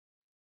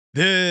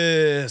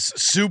This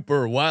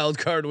super wild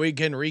card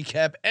weekend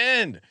recap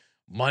and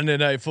Monday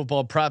Night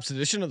Football props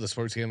edition of the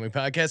Sports Gambling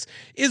Podcast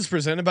is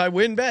presented by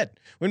WynnBET.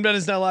 WynnBET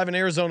is now live in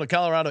Arizona,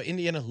 Colorado,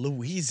 Indiana,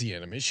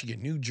 Louisiana,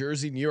 Michigan, New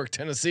Jersey, New York,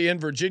 Tennessee,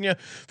 and Virginia.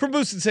 From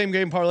boosted same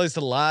game parlays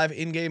to live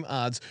in-game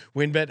odds,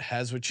 WynnBET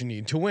has what you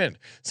need to win.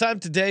 Sign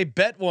up today,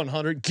 bet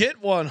 100,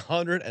 get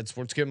 100 at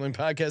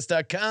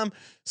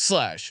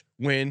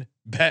sportsgamblingpodcast.com/WynnBET.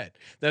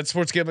 That's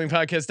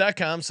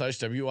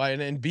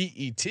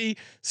sportsgamblingpodcast.com/WYNNBET.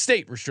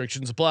 State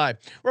restrictions apply.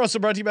 We're also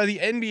brought to you by the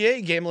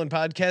NBA Gambling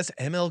Podcast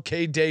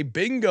MLK Day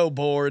Bingo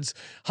Boards.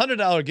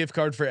 $100 gift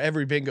card for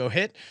every bingo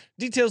hit.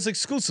 Details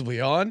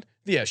exclusively on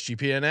the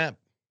SGPN app.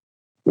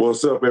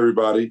 What's up,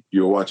 everybody?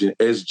 You're watching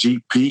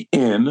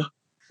SGPN.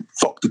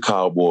 Fuck the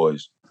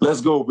Cowboys.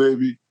 Let's go,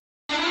 baby.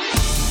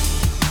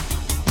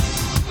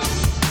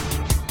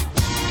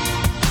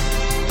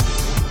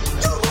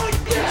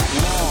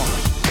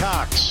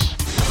 Cox.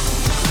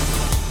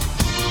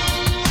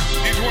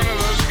 He's one of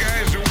those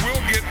guys who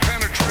will get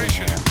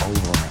penetration.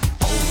 Over.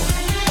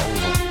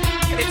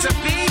 It's a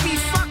baby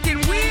fucking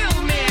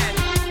wheel, man.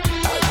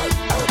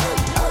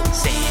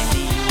 San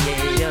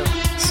Diego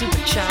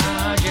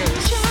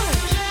Superchargers.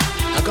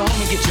 Now go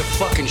home and get your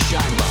fucking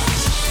shine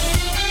box.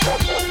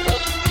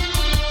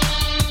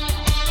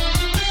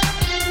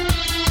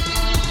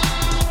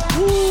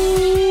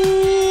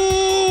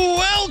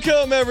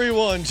 Welcome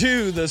everyone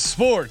to the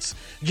Sports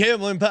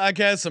Gambling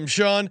Podcast. I'm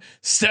Sean,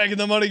 stacking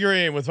the money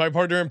green with my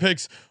partner in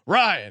picks,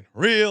 Ryan,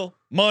 Real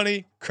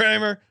Money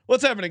Kramer.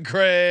 What's happening,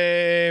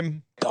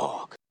 Kramer?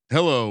 Dog.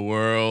 Hello,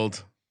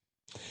 world.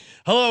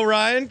 Hello,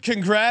 Ryan.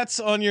 Congrats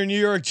on your New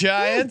York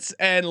Giants,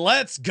 and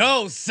let's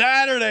go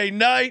Saturday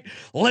night,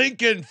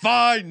 Lincoln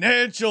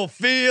Financial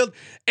Field,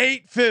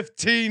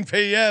 8:15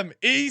 p.m.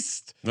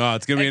 East. Oh,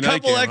 it's gonna be a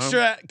night couple game,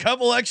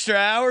 couple extra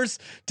hours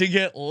to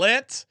get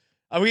lit.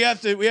 We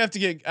have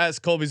to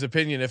ask Colby's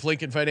opinion if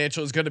Lincoln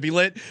Financial is going to be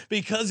lit,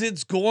 because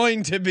it's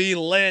going to be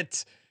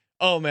lit.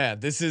 Oh man,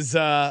 this is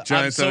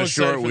Giants on a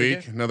short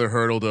week, another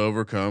hurdle to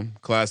overcome.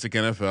 Classic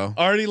NFL.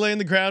 Already laying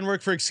the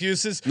groundwork for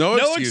excuses. No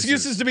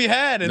excuses to be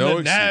had in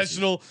the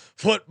National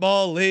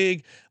Football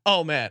League.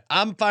 Oh man,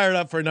 I'm fired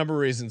up for a number of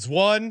reasons.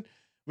 One,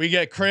 we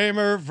get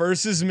Kramer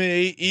versus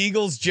me,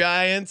 Eagles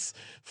Giants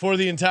for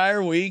the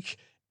entire week,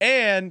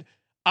 and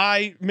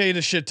I made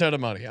a shit ton of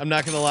money. I'm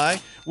not going to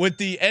lie. With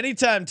the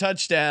anytime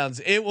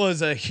touchdowns, it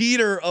was a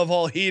heater of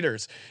all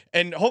heaters.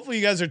 And hopefully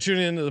you guys are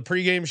tuning into the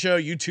pregame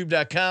show,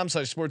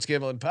 youtube.com/sports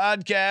gambling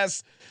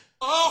podcast.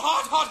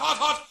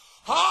 Hot.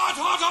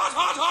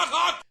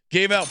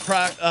 Gave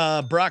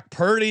out Brock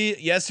Purdy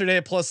yesterday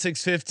at plus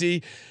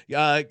 650.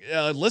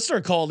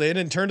 Listener called in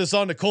and turned us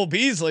on to Cole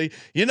Beasley.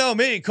 You know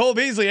me, Cole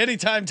Beasley,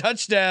 anytime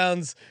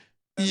touchdowns.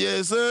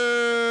 Yes,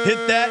 sir.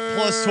 Hit that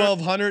plus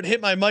 1200. Hit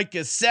my Mike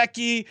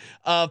Gesicki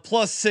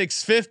plus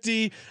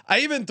 650. I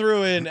even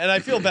threw in, and I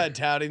feel bad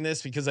touting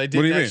this because I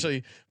didn't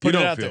actually put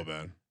it out there.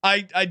 Bad.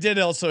 I did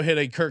also hit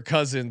a Kirk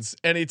Cousins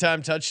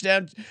anytime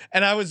touchdown,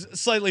 and I was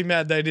slightly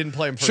mad that I didn't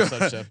play him for a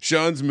touchdown.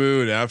 Sean's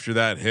mood after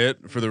that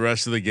hit for the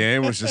rest of the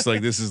game was just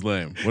like, this is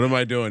lame. What am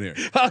I doing here?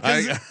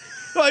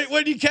 Like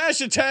when you cash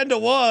a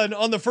 10-1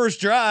 on the first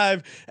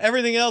drive,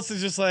 everything else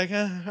is just like,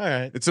 all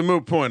right. It's a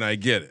moot point. I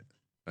get it.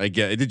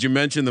 Did you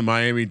mention the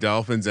Miami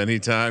Dolphins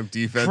anytime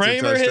defensive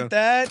Kramer touchdown? hit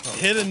that,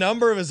 hit a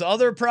number of his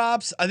other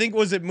props. I think,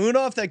 was it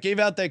Moonoff that gave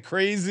out that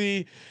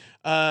crazy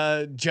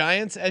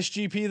Giants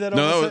SGP that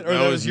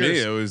that was me.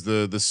 It was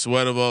the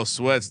sweat of all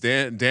sweats.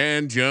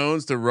 Dan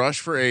Jones to rush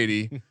for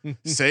 80,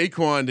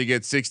 Saquon to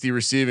get 60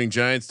 receiving,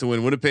 Giants to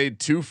win. Would have paid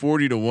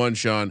 240 to 1.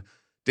 Sean,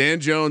 Dan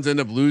Jones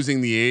ended up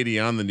losing the 80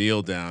 on the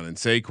kneel down, and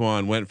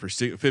Saquon went for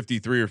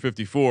 53 or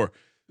 54.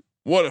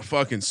 What a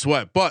fucking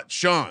sweat! But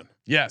Sean.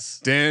 Yes,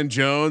 Dan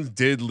Jones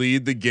did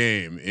lead the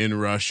game in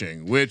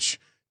rushing, which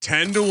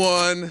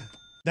 10-1.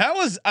 That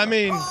was, I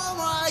mean,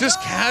 just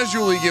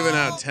casually giving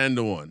out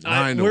 10-1,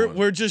 9-1.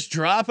 We're just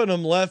dropping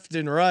them left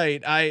and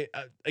right.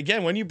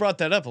 Again, when you brought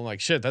that up, I'm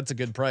like, shit, that's a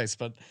good price.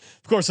 But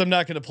of course, I'm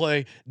not going to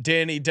play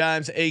Danny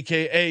Dimes,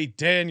 aka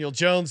Daniel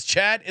Jones.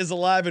 Chat is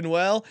alive and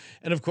well,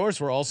 and of course,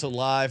 we're also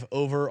live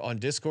over on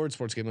Discord,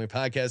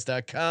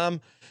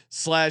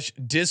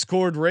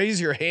 sportsgamblingpodcast.com/Discord. Raise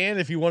your hand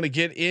if you want to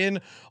get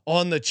in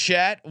on the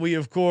chat. We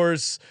of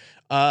course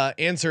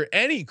answer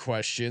any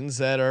questions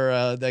that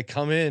are that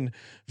come in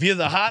via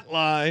the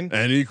hotline.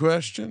 Any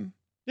question?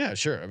 Yeah,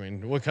 sure. I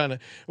mean,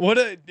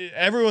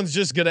 everyone's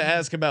just going to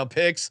ask about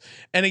picks.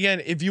 And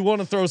again, if you want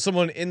to throw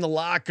someone in the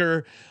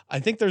locker, I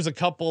think there's a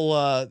couple,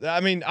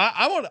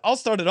 I'll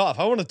start it off.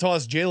 I want to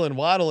toss Jalen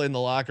Waddle in the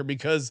locker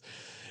because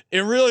it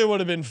really would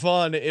have been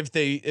fun if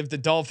the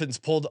Dolphins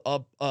pulled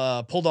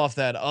off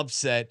that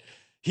upset.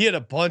 He had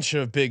a bunch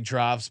of big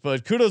drops,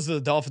 but kudos to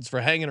the Dolphins for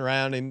hanging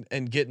around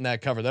and getting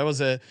that cover. That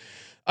was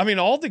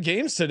all the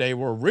games today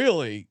were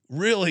really,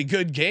 really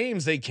good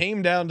games. They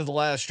came down to the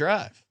last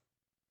drive.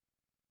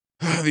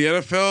 The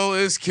NFL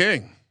is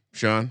king,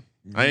 Sean.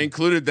 I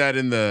included that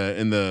in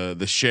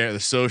the share, the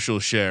social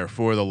share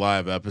for the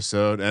live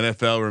episode.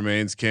 NFL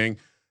remains king.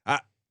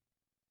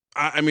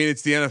 I mean,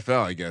 it's the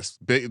NFL, I guess.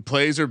 Big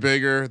plays are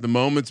bigger. The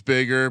moment's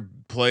bigger.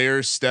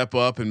 Players step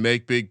up and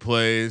make big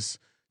plays.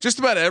 Just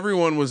about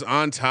everyone was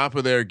on top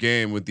of their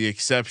game, with the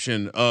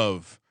exception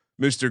of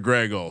Mr.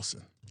 Greg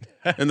Olsen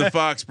and the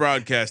Fox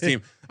broadcast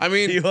team. I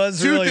mean, He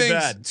was two really things.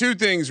 bad. Two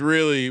things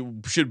really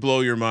should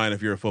blow your mind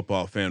if you're a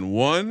football fan.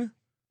 One,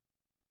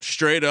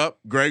 straight up,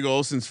 Greg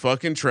Olsen's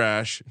fucking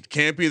trash.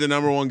 Can't be the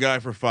number one guy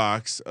for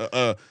Fox.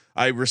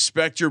 I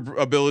respect your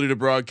ability to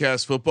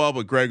broadcast football,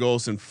 but Greg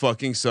Olsen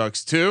fucking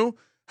sucks. Two,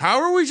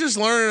 how are we just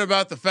learning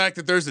about the fact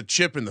that there's a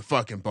chip in the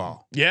fucking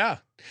ball? Yeah.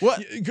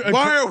 What?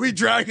 Why are we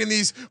dragging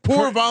these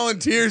poor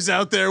volunteers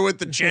out there with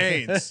the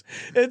chains?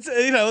 It's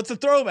it's a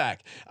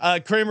throwback.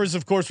 Kramer's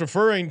of course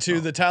referring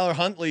to the Tyler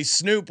Huntley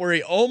snoop where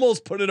he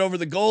almost put it over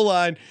the goal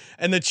line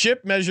and the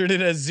chip measured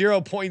it as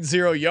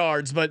 0.0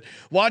 yards. But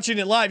watching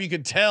it live, you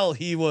could tell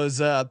he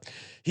was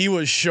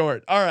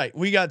short. All right,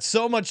 we got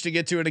so much to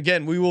get to, and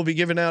again, we will be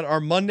giving out our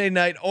Monday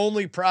night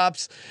only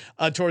props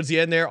towards the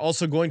end there.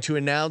 Also going to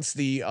announce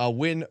the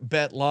win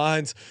bet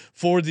lines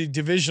for the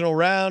divisional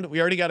round.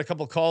 We already got a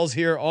couple calls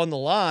here on the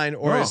line,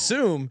 or I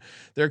assume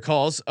they're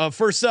calls.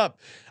 First up,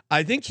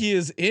 I think he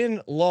is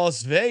in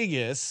Las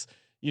Vegas.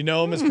 You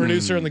know him as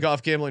producer on the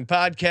Golf Gambling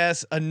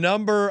Podcast, a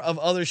number of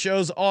other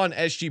shows on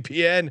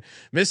SGPN,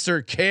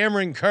 Mr.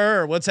 Cameron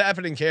Kerr. What's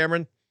happening,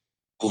 Cameron?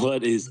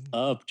 What is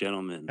up,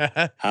 gentlemen?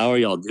 How are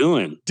y'all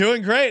doing?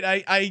 Doing great.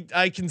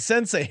 I can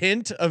sense a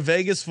hint of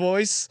Vegas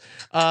voice.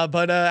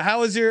 But how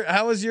was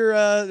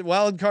your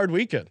wild card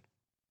weekend?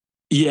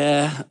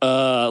 Yeah,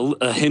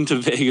 a hint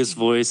of Vegas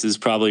voice is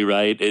probably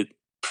right. It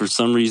for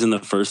some reason the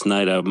first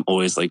night I'm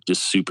always like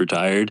just super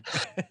tired.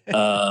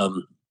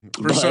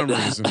 For some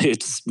reason,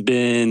 it's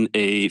been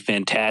a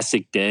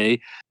fantastic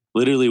day.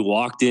 Literally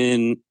walked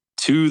in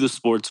to the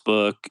sports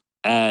book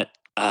at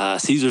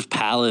Caesar's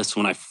Palace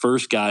when I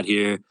first got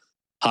here,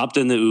 hopped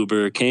in the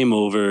Uber, came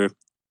over,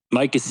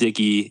 Mike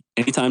Gesicki,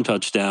 anytime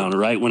touchdown,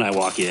 right when I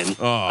walk in.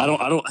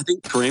 I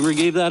think Kramer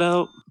gave that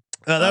out.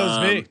 That was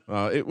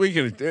me. We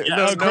can.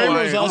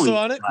 Kramer was also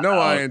on it.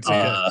 No INT.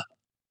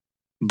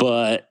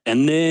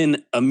 And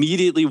then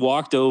immediately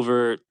walked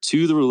over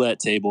to the roulette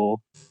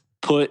table,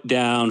 put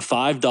down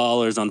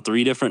 $5 on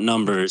 3 different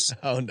numbers.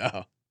 Oh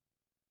no.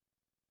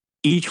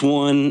 Each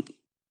one.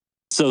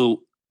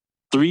 So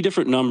 3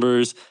 different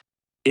numbers.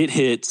 It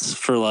hits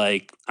for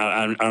like,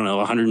 I don't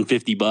know,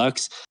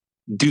 $150.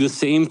 Do the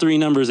same 3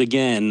 numbers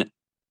again.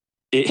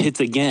 It hits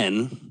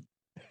again.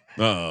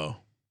 Uh-oh.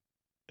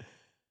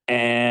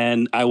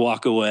 And I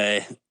walk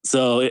away.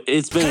 So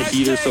it's been a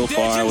heater so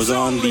far. I was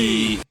on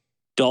the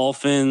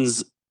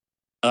Dolphins.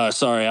 I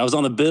was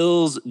on the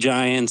Bills,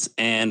 Giants,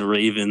 and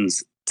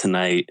Ravens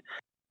tonight.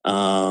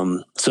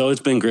 So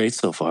it's been great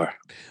so far.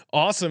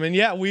 Awesome. And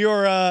yeah, we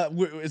are,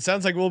 it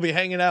sounds like we'll be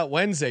hanging out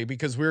Wednesday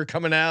because we're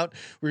coming out.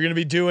 We're going to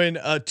be doing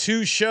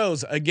 2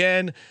 shows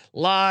again,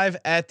 live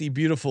at the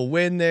beautiful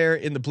Wynn there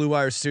in the Blue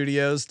Wire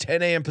Studios,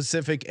 10 a.m.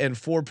 Pacific and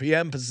 4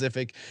 p.m.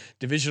 Pacific,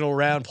 divisional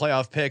round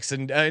playoff picks.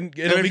 And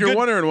if you're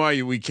wondering why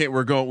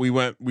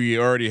we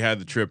already had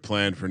the trip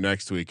planned for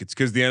next week. It's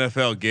because the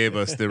NFL gave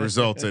us the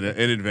results in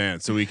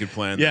advance so we could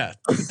plan. Yeah.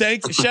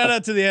 Shout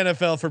out to the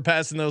NFL for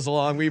passing those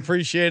along. We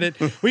appreciate it.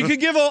 We could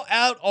give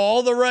out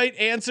all the right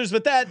answers,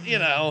 but that,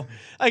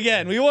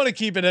 again, we want to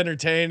keep it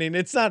entertaining.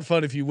 It's not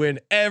fun if you win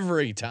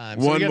every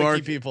time. So we gotta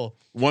keep people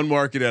one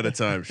market at a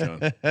time, Sean.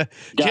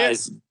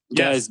 Guys,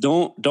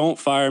 don't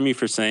fire me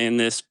for saying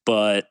this,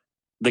 but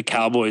the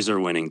Cowboys are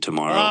winning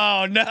tomorrow.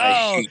 Oh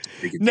no.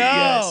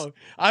 No.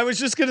 I was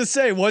just gonna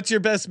say, what's your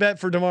best bet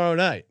for tomorrow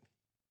night?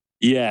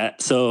 Yeah,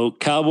 so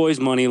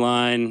Cowboys money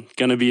line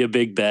gonna be a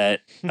big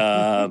bet.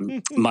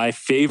 My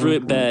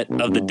favorite bet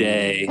of the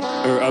day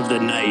or of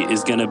the night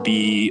is gonna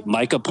be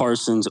Micah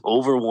Parsons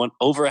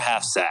over a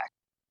half sack.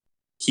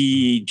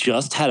 He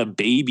just had a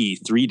baby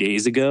 3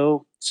 days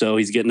ago, so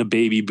he's getting a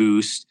baby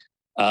boost.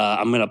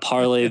 I'm gonna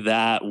parlay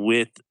that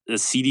with the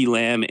CeeDee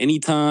Lamb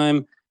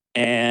anytime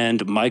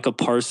and Micah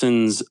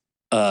Parsons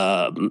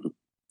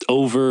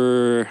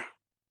over.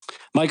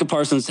 Micah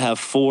Parsons to have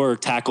 4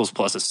 tackles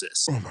plus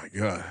assists. Oh my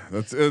God.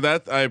 That's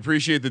I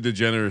appreciate the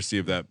degeneracy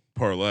of that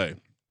parlay,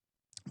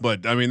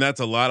 but I mean,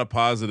 that's a lot of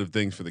positive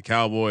things for the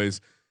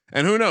Cowboys,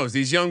 and who knows,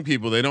 these young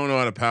people, they don't know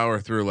how to power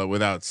through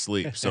without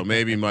sleep. So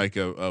maybe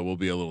Micah will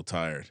be a little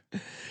tired.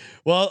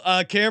 Well,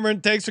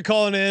 Cameron, thanks for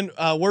calling in.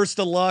 Worst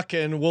of luck,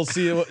 and we'll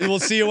see you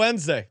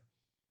Wednesday.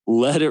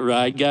 Let it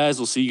ride, guys.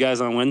 We'll see you guys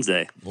on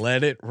Wednesday.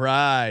 Let it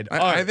ride.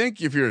 I think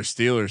if you're a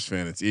Steelers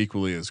fan, it's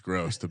equally as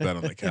gross to bet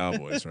on the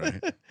Cowboys,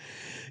 right?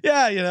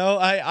 Yeah,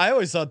 I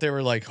always thought they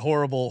were like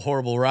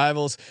horrible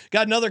rivals.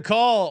 Got another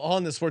call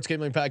on the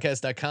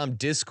sportsgamblingpodcast.com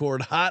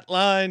Discord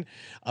hotline.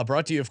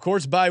 Brought to you, of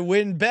course, by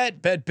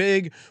WinBet. Bet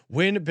big,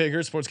 win bigger.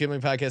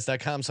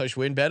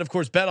 Sportsgamblingpodcast.com/WinBet. Of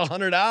course, bet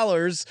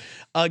 $100,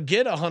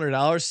 get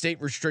 $100. State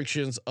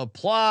restrictions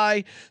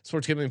apply.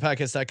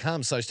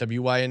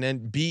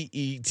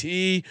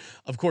 Sportsgamblingpodcast.com/WYNNBET.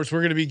 Of course,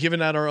 we're going to be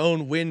giving out our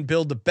own win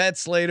build the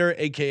bets later,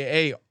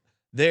 aka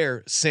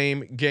their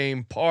same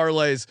game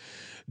parlays.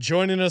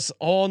 joining us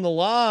on the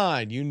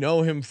line. You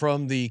know him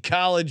from the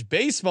College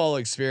Baseball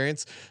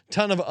Experience,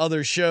 ton of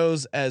other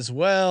shows as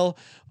well.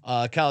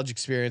 College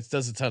Experience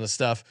does a ton of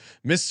stuff.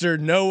 Mr.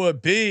 Noah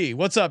B.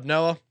 What's up,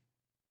 Noah?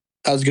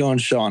 How's it going,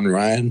 Sean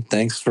Ryan?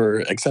 Thanks for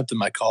accepting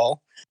my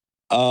call.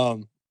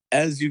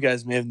 As you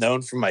guys may have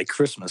known from my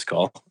Christmas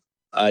call,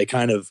 I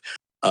kind of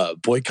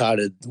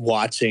boycotted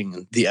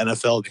watching the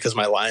NFL because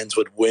my Lions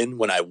would win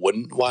when I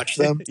wouldn't watch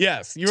them.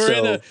 Yes,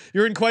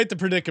 you're in quite the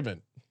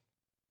predicament.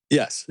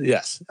 Yes.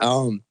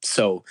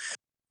 So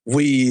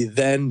we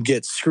then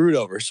get screwed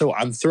over. So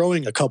I'm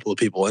throwing a couple of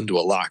people into a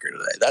locker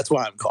today. That's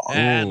why I'm calling.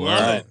 I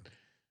love it.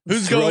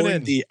 Who's going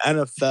in? The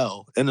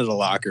NFL into the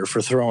locker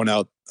for throwing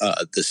out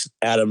this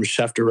Adam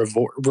Schefter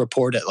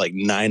report at like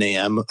 9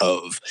 a.m.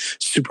 of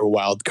Super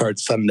Wild Card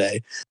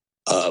Sunday,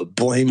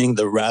 blaming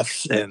the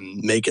refs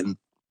and making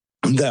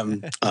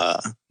them,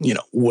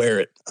 wear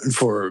it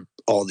for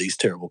all these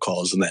terrible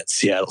calls in that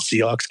Seattle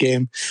Seahawks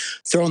game,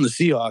 throwing the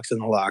Seahawks in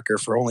the locker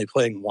for only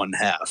playing one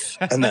half,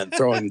 and then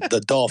throwing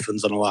the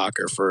Dolphins in a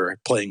locker for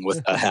playing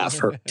with a half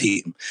hurt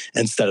team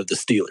instead of the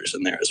Steelers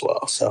in there as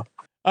well. So.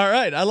 All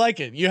right, I like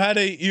it. You had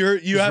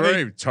you have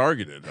very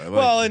targeted. I like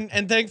well, it.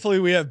 and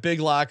thankfully we have big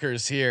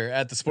lockers here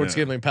at the Sports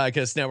Gambling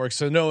Podcast Network,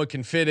 so Noah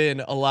can fit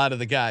in a lot of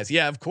the guys.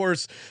 Yeah, of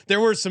course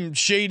there were some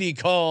shady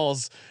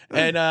calls,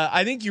 and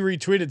I think you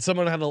retweeted.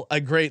 Someone had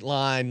a great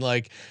line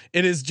like,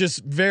 "It is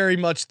just very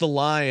much the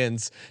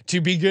Lions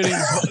to be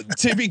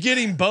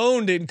getting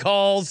boned in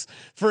calls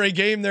for a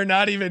game they're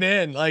not even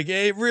in." Like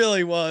it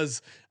really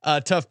was.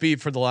 Tough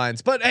beat for the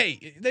Lions, but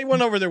hey, they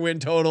went over their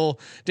win total.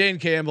 Dan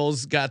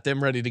Campbell's got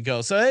them ready to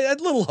go, so I had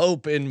little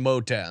hope in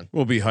Motown.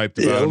 We'll be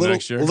hyped about it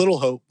next year. A little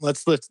hope.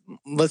 Let's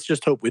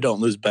just hope we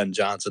don't lose Ben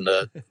Johnson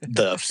to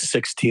the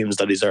 6 teams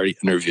that he's already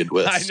interviewed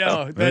with. I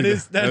know I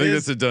think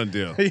that's a done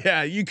deal.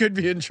 Yeah, you could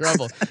be in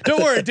trouble.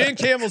 Don't worry, Dan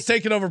Campbell's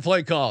taking over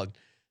play calling.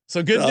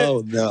 So good.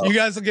 Oh no, you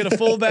guys will get a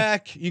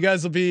fullback. You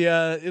guys will be.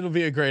 It'll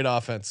be a great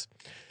offense.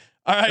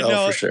 All right,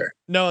 Noah. For sure.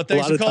 Noah,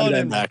 thanks for calling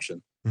in.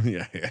 Action.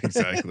 yeah,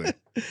 exactly.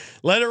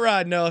 Let it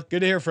ride, Noah. Good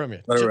to hear from you.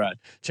 Let it ride.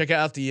 Check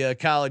out the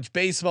college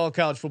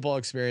football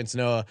experience.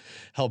 Noah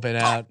helping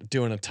out,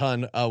 doing a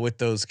ton with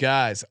those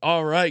guys.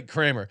 All right,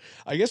 Kramer.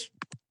 I guess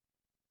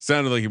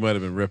sounded like you might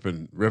have been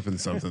ripping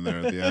something there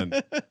at the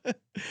end.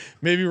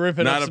 Maybe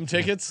ripping up some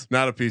tickets.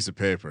 Not a piece of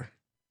paper.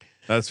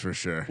 That's for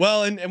sure.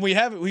 Well, and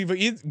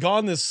we've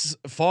gone this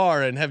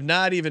far and have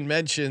not even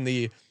mentioned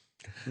the.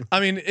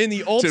 I mean, in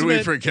the ultimate, did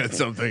we forget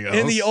something else?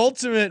 In the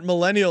ultimate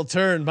millennial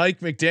turn,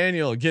 Mike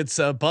McDaniel gets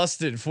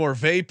busted for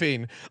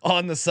vaping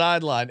on the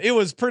sideline. It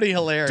was pretty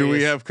hilarious. Do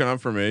we have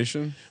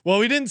confirmation? Well,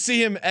 we didn't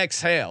see him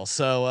exhale,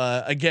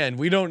 so again,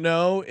 we don't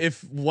know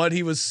if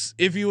he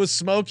was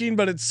smoking,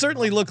 but it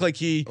certainly looked like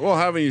he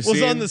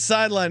was on the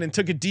sideline and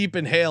took a deep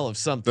inhale of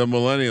something. The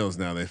millennials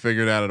now, they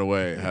figured out a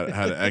way how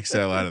to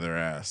exhale out of their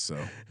ass. So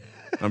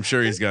I'm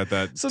sure he's got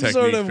that some technique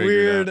sort of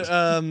weird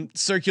circular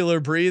circular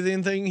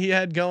breathing thing he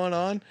had going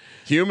on.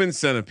 Human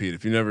centipede.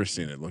 If you've never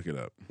seen it, look it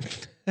up.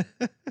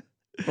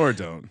 Or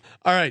don't.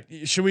 All right.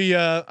 Should we?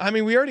 I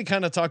mean, we already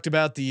kind of talked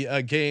about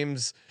the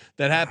games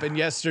that happened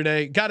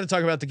yesterday. Got to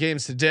talk about the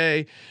games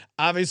today.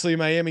 Obviously,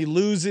 Miami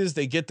loses.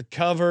 They get the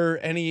cover.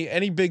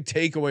 Any big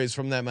takeaways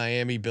from that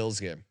Miami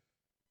Bills game?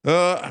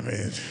 I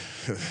mean,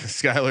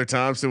 Skylar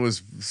Thompson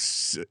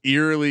was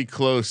eerily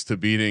close to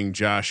beating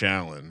Josh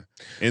Allen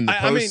in the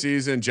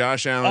postseason.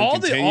 Josh Allen all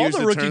continues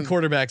the rookie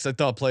quarterbacks I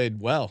thought played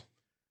well.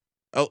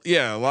 Oh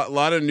yeah, a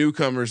lot of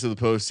newcomers to the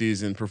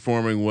postseason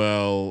performing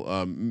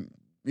well.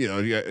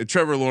 You got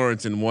Trevor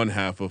Lawrence in one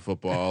half of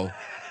football.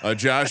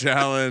 Josh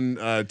Allen,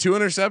 2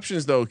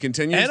 interceptions though,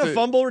 continues and a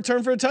fumble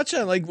return for a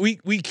touchdown. Like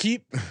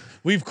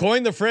we've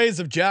coined the phrase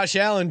of Josh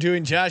Allen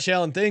doing Josh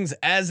Allen things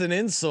as an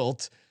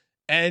insult.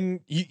 And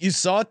you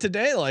saw it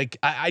today. Like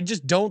I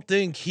just don't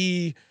think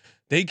they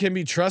can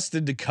be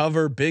trusted to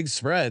cover big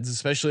spreads,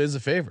 especially as a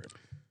favorite.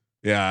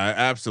 Yeah,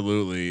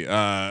 absolutely.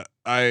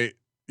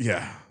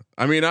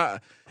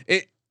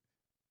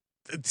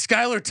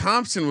 Skylar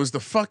Thompson was the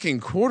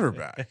fucking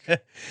quarterback.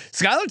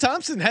 Skylar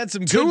Thompson had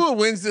some. Tua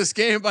wins this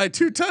game by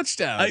 2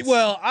 touchdowns.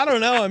 I don't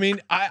know. I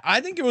mean,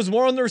 I think it was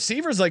more on the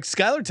receivers. Like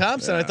Skylar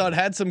Thompson, I thought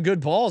had some good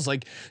balls.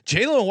 Like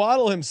Jalen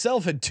Waddle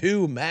himself had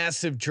 2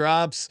 massive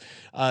drops.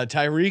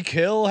 Tyreek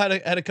Hill had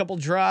a couple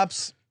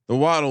drops. The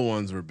Waddle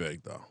ones were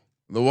big though.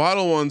 The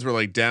Waddle ones were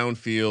like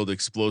downfield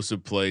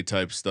explosive play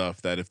type stuff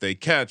that if they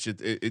catch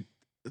it,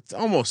 it's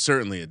almost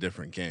certainly a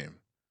different game.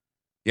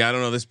 Yeah, I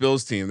don't know this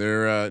Bills team.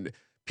 They're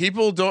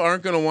people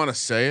aren't going to want to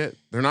say it.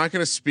 They're not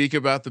going to speak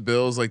about the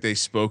Bills like they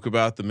spoke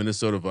about the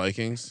Minnesota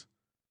Vikings,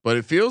 but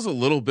it feels a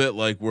little bit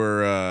like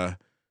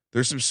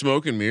there's some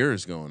smoke and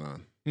mirrors going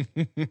on.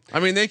 I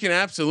mean, they can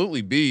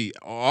absolutely be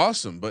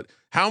awesome, but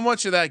how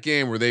much of that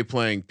game were they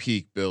playing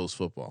peak Bills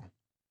football?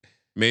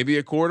 Maybe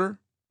a quarter.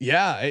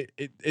 Yeah,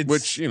 it's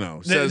which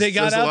says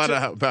a lot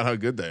about how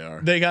good they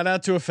are. They got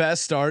out to a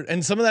fast start,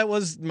 and some of that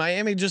was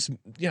Miami just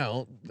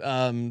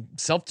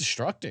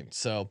self-destructing.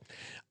 So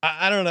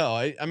I don't know.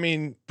 I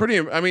mean,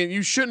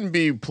 you shouldn't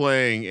be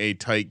playing a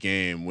tight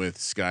game with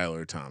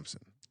Skylar Thompson.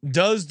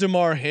 Does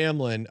DeMar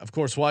Hamlin, of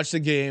course, watch the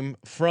game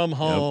from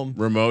home?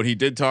 Remote. He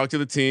did talk to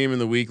the team in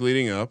the week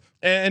leading up.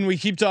 And we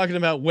keep talking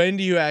about, when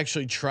do you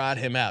actually trot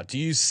him out? Do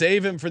you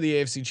save him for the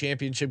AFC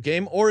Championship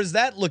game, or is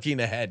that looking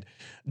ahead?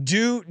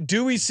 Do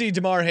we see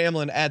DeMar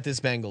Hamlin at this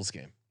Bengals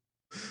game?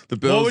 The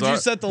Bills. What would you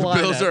set the line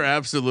Bills at? are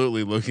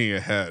absolutely looking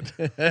ahead.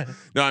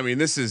 No, I mean,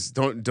 this is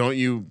don't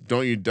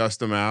you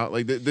dust them out.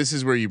 Like this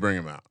is where you bring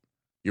him out.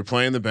 You're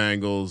playing the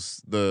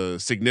Bengals. The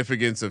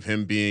significance of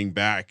him being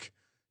back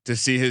to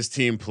see his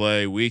team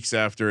play weeks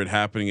after it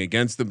happening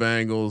against the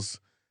Bengals.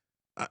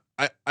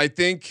 I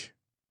think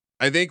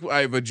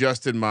I've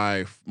adjusted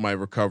my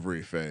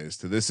recovery phase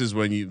to this is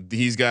when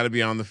he's got to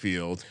be on the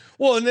field.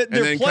 Well, and they're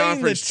then playing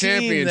conference the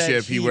team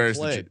championship, that he wears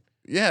played.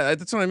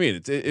 that's what I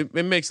mean. It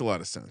makes a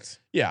lot of sense.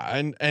 Yeah,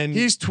 and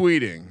He's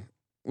tweeting,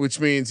 which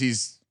means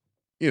he's,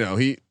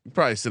 he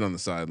probably sit on the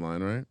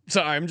sideline, right?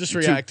 sorry, I'm just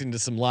reacting to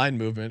some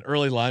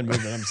early line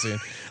movement I'm seeing.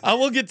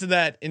 We'll get to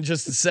that in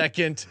just a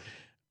second.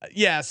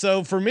 Yeah,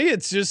 so for me,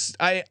 it's just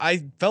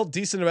I felt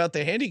decent about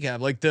the handicap.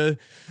 Like the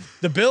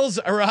Bills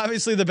are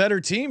obviously the better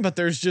team, but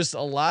there's just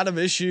a lot of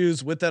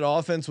issues with that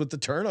offense with the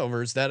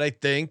turnovers that I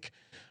think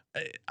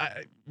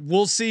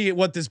we'll see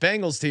what this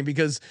Bengals team,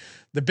 because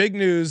the big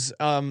news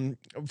from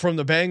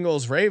the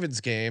Bengals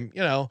Ravens game,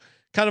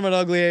 kind of an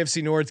ugly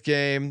AFC North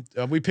game.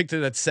 We picked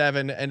it at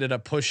 7, ended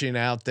up pushing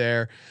out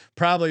there.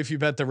 Probably if you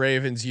bet the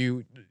Ravens,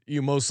 you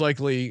most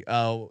likely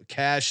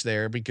cash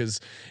there, because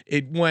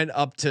it went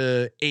up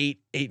to 8,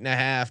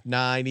 8.5,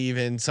 9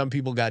 even. Some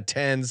people got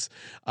 10s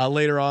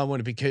later on when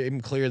it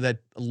became clear that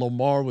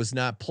Lamar was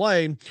not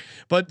playing.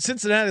 But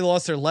Cincinnati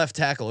lost their left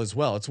tackle as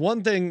well. It's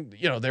one thing,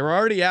 they were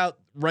already out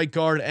right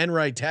guard and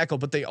right tackle,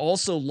 but they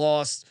also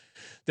lost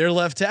their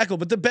left tackle.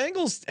 But the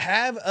Bengals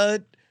have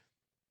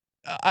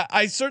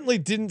I certainly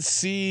didn't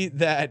see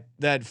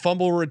that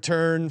fumble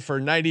return for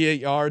 98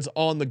 yards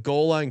on the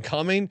goal line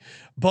coming,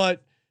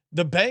 but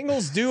the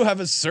Bengals do have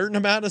a certain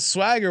amount of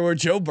swagger where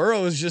Joe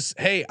Burrow is just,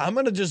 hey, I'm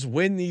going to just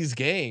win these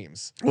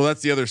games. Well,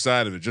 that's the other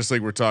side of it. Just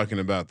like we're talking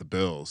about the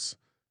Bills,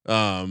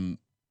 Tyler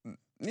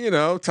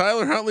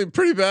Huntley,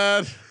 pretty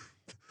bad.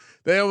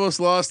 They almost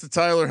lost to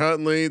Tyler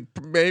Huntley.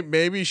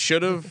 Maybe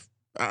should have,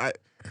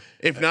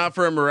 if not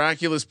for a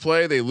miraculous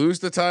play, they lose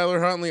to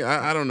Tyler Huntley.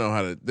 I don't know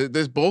how to.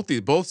 There's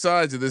both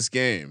sides of this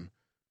game.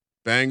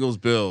 Bengals,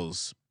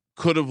 Bills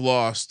could have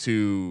lost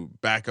to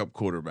backup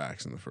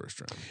quarterbacks in the first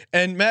round.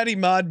 And Matty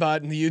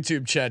Modbot in the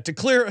YouTube chat to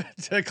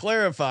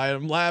clarify,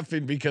 I'm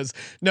laughing because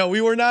no, we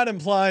were not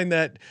implying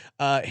that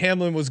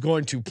Hamlin was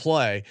going to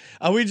play.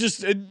 We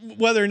just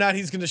whether or not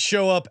he's going to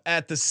show up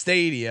at the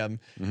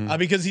stadium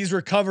because he's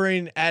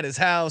recovering at his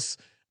house.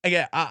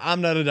 Again,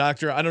 I'm not a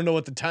doctor. I don't know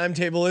what the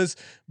timetable is,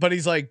 but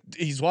he's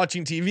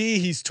watching TV.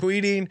 He's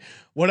tweeting.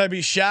 Would I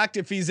be shocked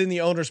if he's in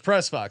the owner's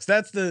press box?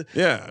 That's the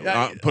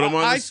put him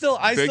on.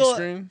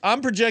 Screen.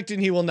 I'm projecting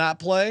he will not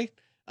play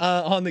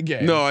on the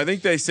game. No, I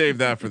think they saved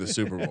that for the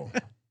Super Bowl.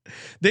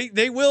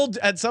 They will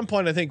at some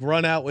point, I think,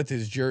 run out with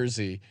his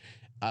jersey,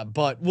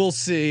 but we'll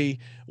see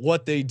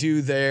what they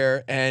do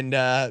there. And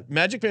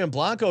Magic Man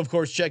Blanco, of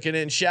course, checking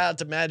in. Shout out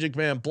to Magic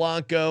Man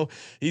Blanco.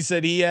 He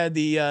said he had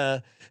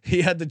the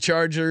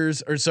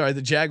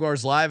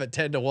Jaguars live at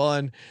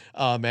 10-1.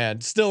 Oh man,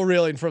 still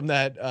reeling from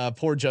that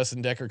poor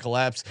Justin Decker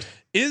collapse.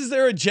 Is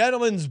there a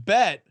gentleman's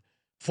bet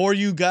for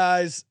you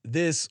guys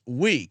this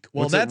week?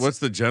 Well, what's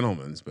the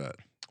gentleman's bet?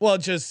 Well,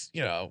 just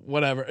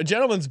whatever. A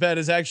gentleman's bet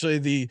is actually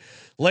the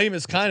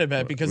lamest kind of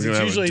bet because it's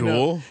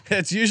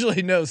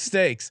usually no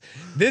stakes.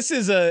 This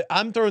is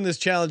I'm throwing this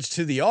challenge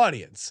to the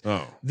audience.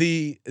 Oh,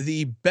 the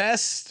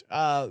best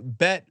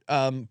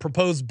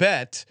proposed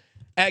bet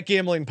at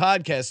Gambling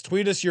Podcast.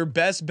 Tweet us your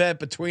best bet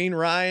between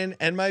Ryan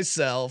and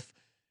myself,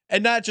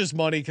 and not just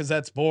money because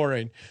that's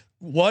boring.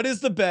 What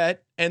is the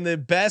bet? And the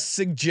best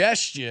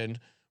suggestion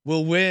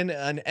will win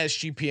an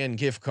SGPN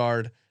gift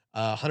card,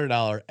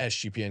 $100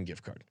 SGPN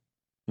gift card.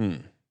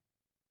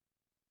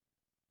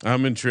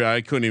 I'm intrigued.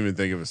 I couldn't even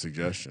think of a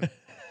suggestion.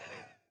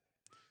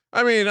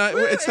 I mean,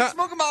 it's not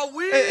smoking my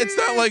weed. It's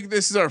not like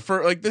this is our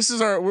first. Like this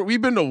is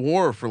we've been to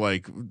war for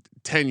like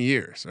 10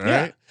 years. All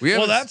right. Yeah.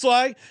 Well, that's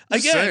why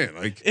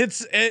again,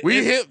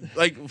 we hit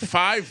like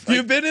 5.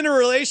 You've been in a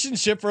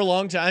relationship for a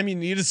long time. You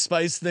need to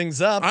spice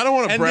things up. I don't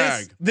want to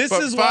brag. This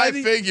is 5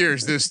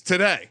 figures this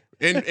today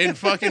in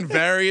fucking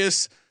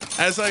various.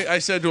 As I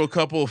said to a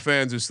couple of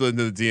fans who slid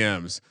into the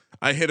DMs,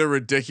 I hit a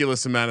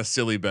ridiculous amount of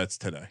silly bets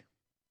today.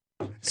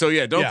 So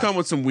yeah, don't come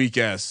with some weak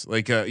ass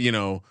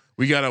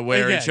we gotta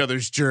wear each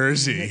other's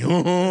jersey.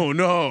 Oh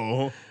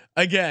no!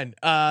 Again,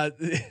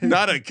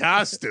 not a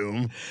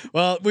costume.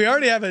 Well, we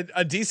already have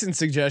a decent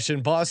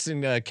suggestion.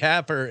 Boston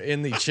Capper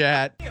in the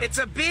chat. It's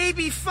a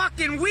baby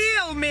fucking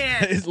wheel,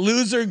 man.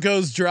 Loser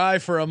goes dry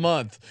for a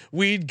month.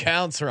 Weed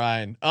counts,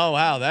 Ryan. Oh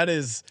wow, that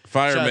is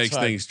fire makes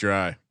things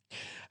dry.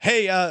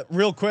 Hey,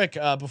 real quick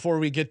before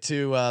we get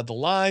to the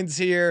lines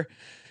here.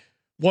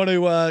 Want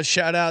to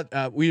shout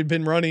out? We had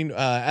been running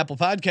Apple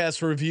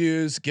Podcast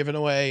reviews, giving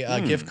away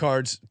gift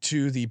cards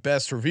to the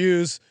best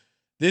reviews.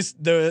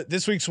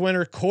 This week's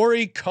winner,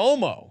 Corey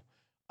Como,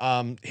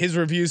 His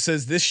review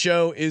says this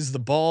show is the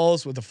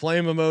balls with a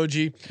flame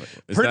emoji.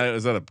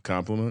 Is that a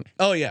compliment?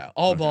 Oh yeah,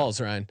 all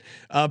balls, Ryan.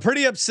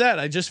 Pretty upset.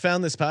 I just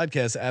found this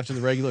podcast after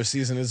the regular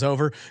season is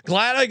over.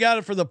 Glad I got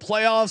it for the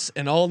playoffs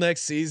and all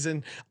next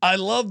season. I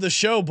love the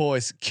show,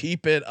 boys.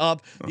 Keep it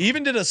up.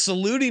 Even did a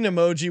saluting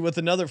emoji with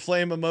another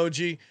flame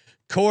emoji.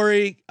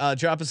 Corey,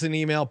 drop us an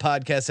email,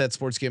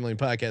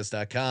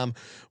 podcast@sportsgamblingpodcast.com.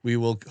 We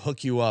will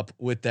hook you up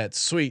with that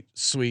sweet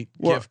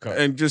gift card.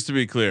 And just to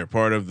be clear,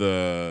 part of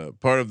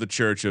the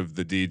church of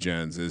the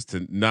D-Gens is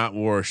to not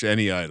worship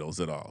any idols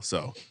at all.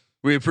 So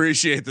we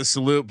appreciate the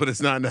salute, but it's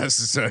not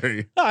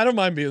necessary. No, I don't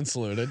mind being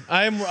saluted.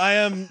 I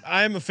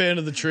am a fan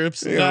of the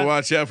troops. You gotta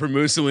watch out for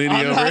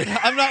Mussolini over here.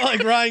 I'm not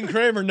like Ryan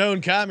Kramer,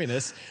 known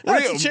communist.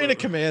 That's a chain of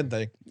command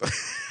thing.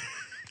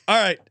 All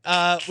right,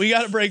 we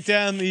got to break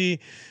down the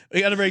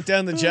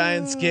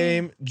Giants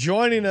game.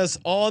 Joining us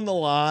on the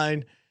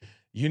line,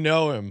 you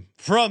know him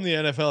from the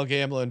NFL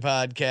Gambling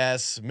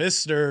Podcast,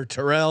 Mr.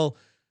 Terrell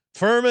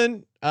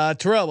Furman.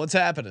 Terrell, what's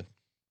happening?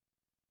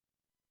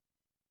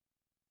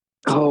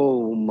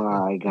 Oh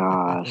my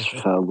gosh,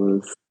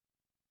 fellas!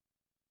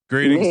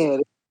 Greetings.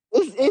 Man,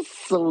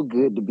 it's so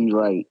good to be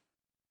right.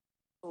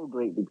 So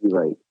great to be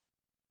right.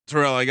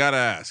 Terrell, I gotta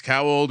ask,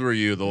 how old were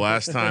you the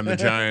last time the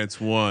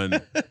Giants won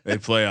a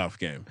playoff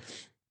game?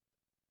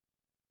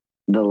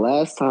 The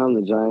last time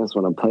the Giants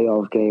won a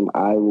playoff game,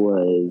 I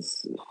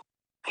was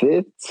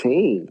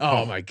 15.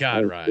 Oh my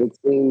God, Ryan!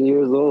 15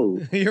 years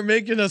old. You're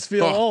making us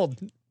feel old.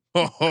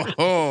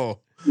 A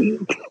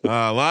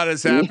lot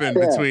has happened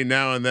between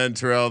now and then,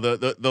 Terrell.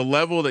 The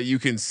level that you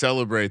can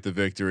celebrate the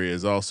victory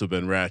has also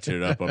been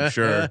ratcheted up, I'm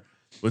sure,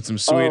 with some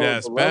sweet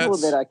ass the bets. level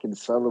that I can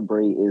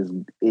celebrate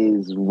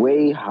is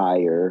way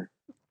higher.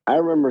 I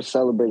remember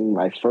celebrating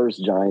my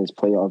first Giants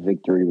playoff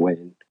victory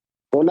win.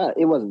 Well,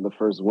 it wasn't the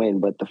first win,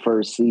 but the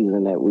first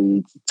season that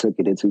we took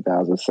it in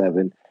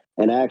 2007,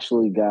 and I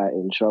actually got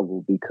in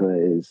trouble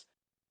because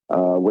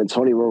when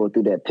Tony Romo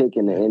threw that pick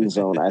in the end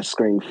zone, I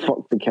screamed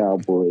 "fuck the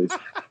Cowboys,"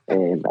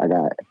 and I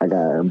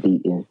got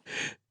beaten.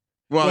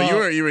 Well, you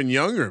were even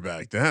younger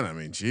back then. I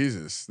mean,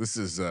 Jesus, this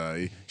is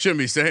you shouldn't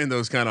be saying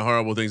those kind of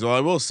horrible things. Well,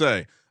 I will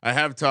say I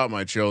have taught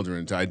my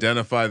children to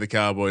identify the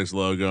Cowboys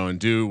logo and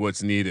do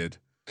what's needed.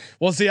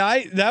 Well, see,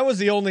 I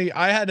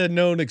had a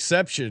known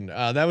exception.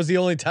 That was the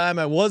only time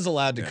I was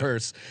allowed to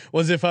curse,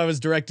 was if I was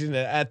directing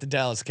it at the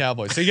Dallas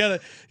Cowboys. So you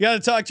gotta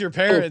talk to your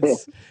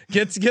parents,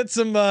 get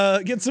some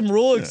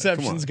rule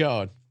exceptions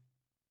going.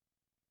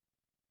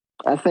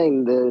 I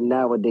think the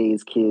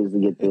nowadays kids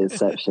get the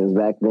exceptions.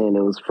 Back then,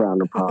 it was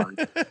frowned upon.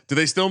 Do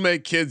they still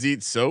make kids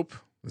eat soap?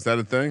 Is that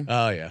a thing?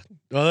 Oh yeah.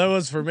 Well, that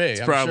was for me.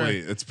 It's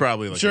probably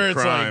like a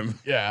crime. Like,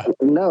 yeah.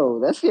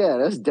 No, that's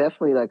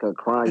definitely like a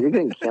crime. You're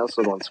getting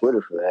canceled on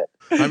Twitter for that.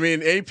 I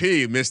mean,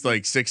 AP missed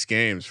like 6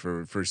 games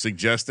for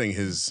suggesting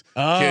his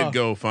kid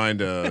go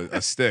find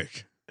a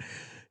stick.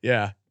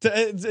 Yeah.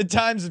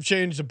 Times have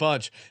changed a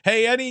bunch.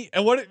 Hey, Eddie,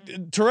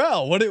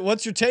 Terrell,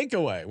 what's your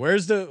takeaway? You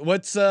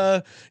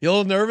a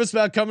little nervous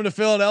about coming to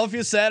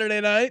Philadelphia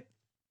Saturday night?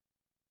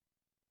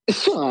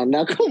 Sean,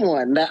 now come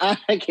on. Now,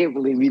 I can't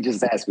believe you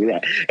just asked me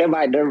that. Am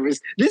I nervous?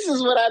 This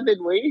is what I've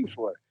been waiting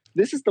for.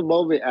 This is the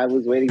moment I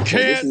was waiting for.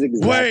 This is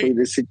exactly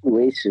the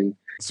situation.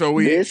 So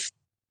we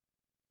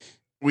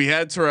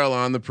had Terrell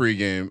on the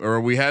pregame, or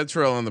we had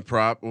Terrell on the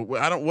prop.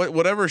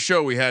 Whatever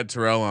show we had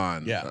Terrell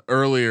on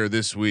earlier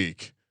this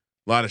week.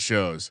 A lot of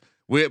shows.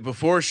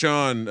 Before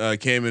Sean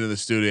came into the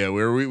studio,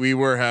 we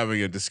were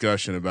having a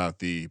discussion about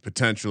the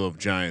potential of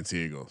Giants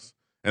Eagles,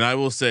 and I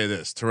will say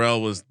this: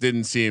 Terrell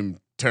didn't seem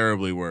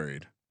terribly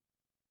worried.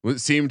 It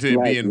seemed to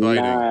be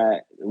inviting.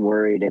 Not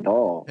worried at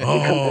all.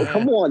 Oh,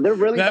 come on, they're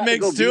really that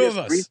makes two of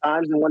us 3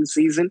 times in one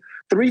season.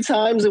 3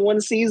 times in one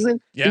season.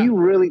 Yeah. Do you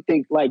really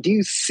think? Do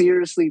you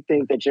seriously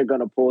think that you're going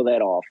to pull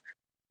that off?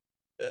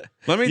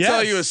 Let me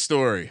tell you a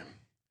story.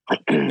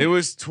 It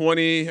was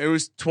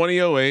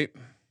 2008.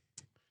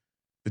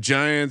 The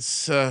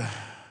Giants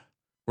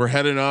were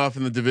heading off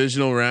in the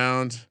divisional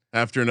round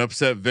after an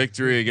upset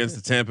victory against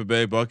the Tampa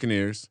Bay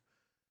Buccaneers.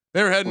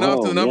 They were heading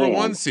off to the number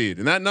 1 seed,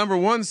 and that number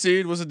 1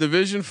 seed was a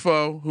division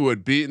foe who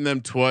had beaten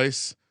them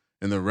twice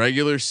in the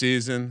regular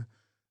season.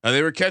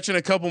 They were catching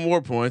a couple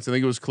more points. I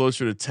think it was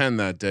closer to 10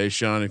 that day.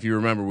 Sean, if you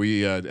remember,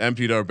 we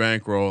emptied our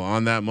bankroll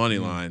on that money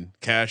line,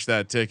 cashed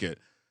that ticket.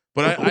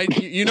 But I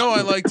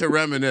like to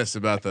reminisce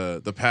about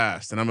the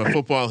past, and I'm a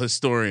football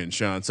historian,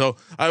 Sean. So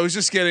I was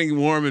just getting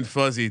warm and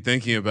fuzzy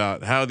thinking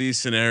about how these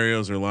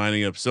scenarios are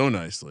lining up so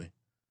nicely.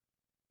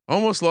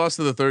 Almost lost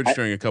to the third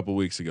string a couple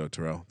weeks ago,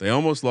 Terrell. They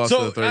almost lost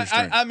to the third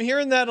string. I'm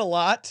hearing that a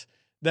lot.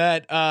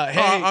 That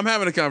I'm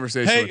having a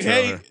conversation with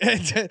Taylor.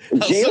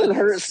 Jalen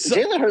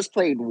Hurts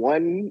played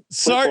one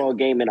football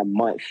game in a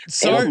month.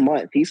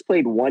 He's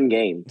played one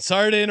game.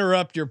 Sorry to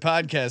interrupt your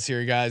podcast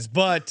here, guys,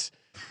 but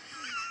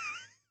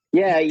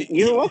yeah,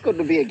 you're welcome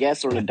to be a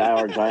guest on the Die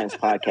Hard Giants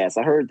podcast.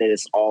 I heard that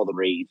it's all the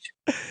rage.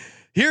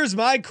 Here's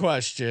my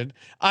question.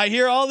 I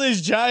hear all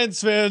these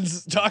Giants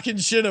fans talking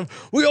shit of,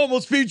 we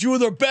almost beat you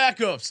with our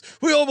backups.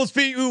 We almost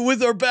beat you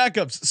with our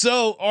backups.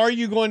 So are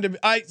you going to,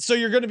 so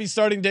you're going to be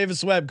starting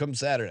Davis Webb come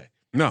Saturday?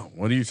 No,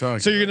 what are you talking?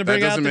 So you're going to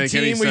bring out the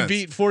team we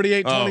beat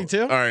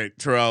 48-22? All right,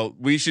 Terrell.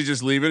 We should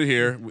just leave it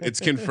here.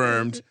 It's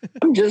confirmed.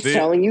 I'm just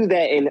telling you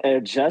that an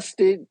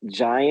adjusted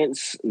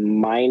Giants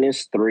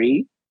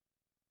 -3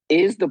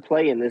 is the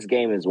play in this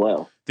game as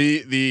well.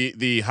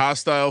 The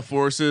hostile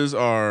forces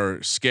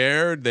are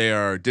scared. They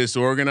are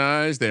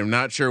disorganized. They're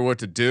not sure what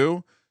to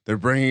do. They're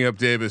bringing up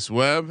Davis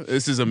Webb.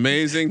 This is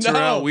amazing,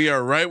 Terrell. We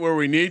are right where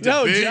we need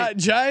to be.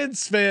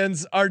 Giants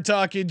fans are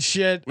talking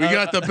shit. We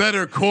got the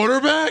better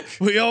quarterback.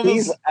 We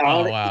almost.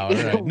 Oh wow! All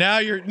right. Now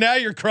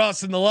you're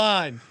crossing the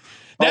line.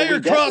 Now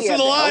you're crossing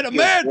the line. A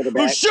man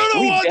who should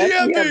have won the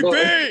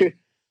MVP.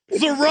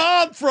 It's a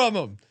rob from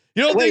him.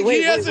 You don't think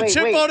he has a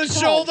chip on his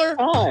shoulder?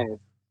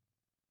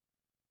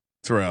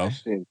 Terrell.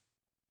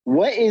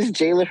 What is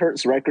Jalen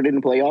Hurts' record in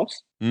the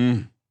playoffs?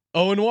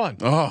 0-1.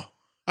 Oh.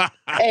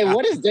 Hey,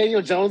 what is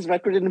Daniel Jones'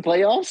 record in the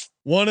playoffs?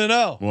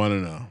 1-0.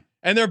 1-0.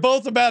 And they're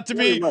both about to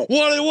be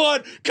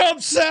 1-1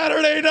 come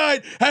Saturday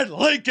night at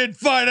Lincoln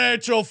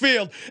Financial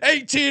Field.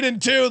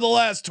 18-2 the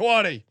last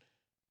 20.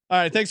 All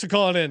right, thanks for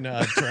calling in,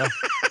 Terrell.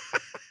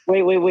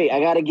 Wait. I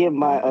got to give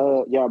my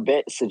your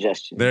bet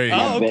suggestion. There you go.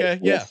 Oh, okay.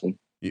 Yeah.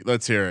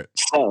 Let's hear it.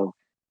 So,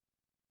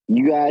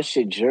 you guys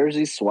should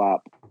jersey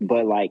swap,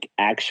 but like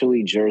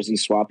actually jersey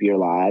swap your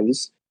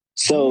lives.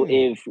 So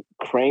if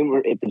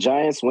the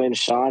Giants win,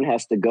 Sean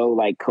has to go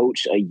like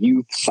coach a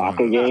youth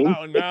soccer game.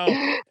 Oh no!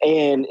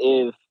 And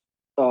if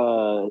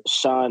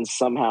Sean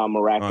somehow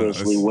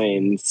miraculously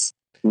wins,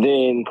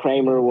 then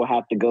Kramer will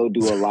have to go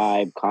do a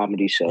live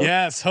comedy show.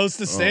 Yes, host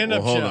a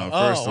stand-up hold show. on.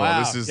 First of all,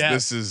 wow.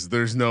 this is.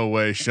 There's no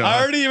way, Sean. I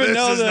already even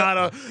know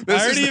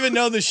even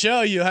know the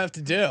show you have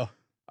to do.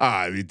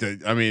 I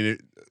mean,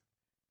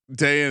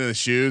 day in the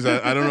shoes.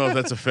 I don't know if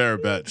that's a fair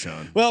bet,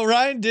 Sean. Well,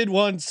 Ryan did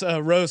once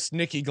roast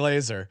Nikki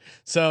Glazer.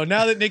 So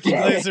now that Nikki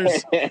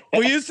Glazer's,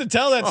 we used to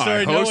tell that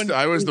story.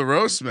 I was the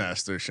roast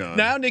master, Sean.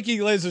 Now Nikki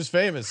Glazer's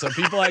famous, so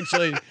people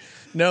actually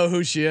know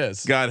who she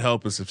is. God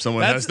help us if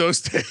someone has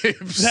those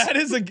tapes. That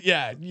is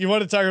you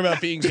want to talk about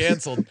being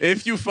canceled.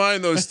 If you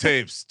find those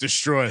tapes,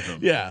 destroy them.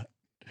 Yeah.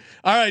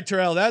 All right,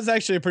 Terrell, that's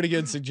actually a pretty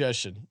good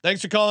suggestion.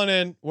 Thanks for calling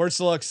in. Worst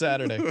of luck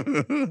Saturday.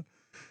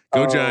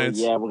 Go Giants.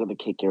 Yeah, we're gonna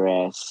kick your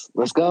ass.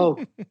 Let's go.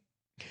 All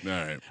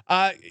right.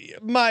 I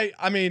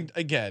mean,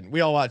 again, we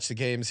all watch the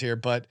games here,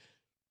 but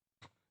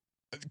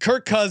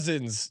Kirk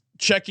Cousins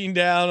checking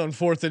down on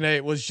 4th and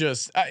 8 was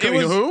just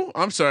who?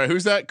 I'm sorry,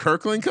 who's that?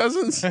 Kirkland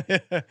Cousins?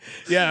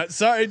 Yeah,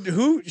 sorry.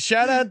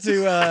 Shout out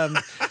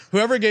to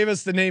whoever gave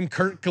us the name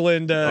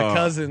Kirkland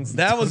Cousins.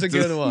 That was a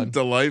good one.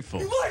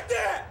 Delightful. You like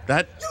that?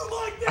 You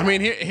like that? I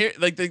mean, here,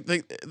 like the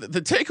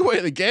takeaway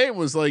of the game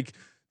was like.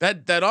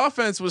 That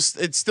offense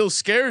it still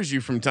scares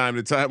you from time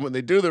to time when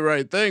they do the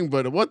right thing.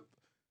 But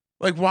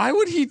why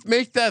would he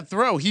make that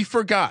throw? He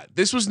forgot.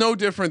 This was no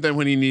different than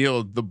when he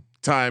kneeled the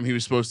time he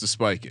was supposed to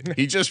spike it.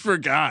 He just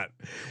forgot.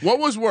 What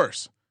was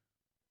worse?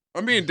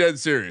 I'm being dead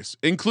serious.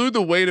 Include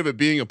the weight of it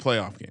being a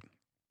playoff game.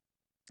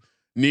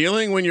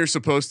 Kneeling when you're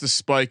supposed to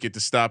spike it to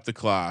stop the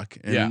clock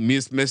and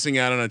missing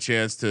out on a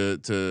chance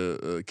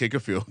to kick a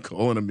field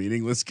goal in a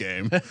meaningless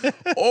game,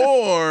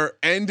 or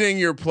ending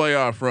your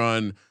playoff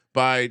run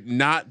by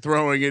not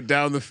throwing it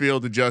down the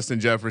field to Justin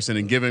Jefferson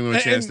and giving him a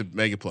chance to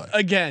make a play.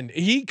 Again,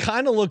 he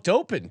kind of looked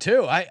open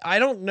too. I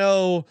don't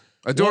know.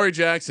 Adoree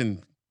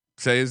Jackson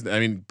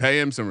pay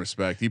him some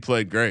respect. He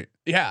played great.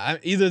 Yeah,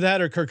 either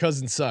that or Kirk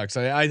Cousins sucks.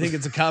 I think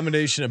it's a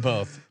combination of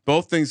both.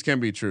 Both things can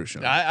be true,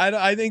 Sean.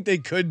 I think they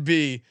could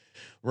be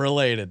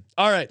related.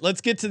 All right, let's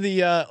get to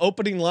the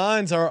opening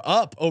lines are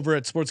up over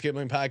at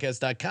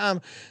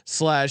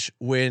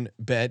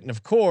sportsgamblingpodcast.com/winbet. And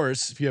of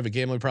course, if you have a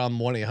gambling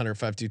problem,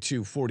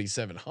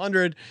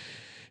 1-800-522-4700.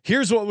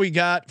 Here's what we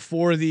got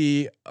for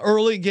the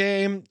early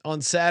game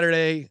on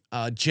Saturday.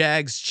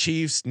 Jags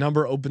Chiefs,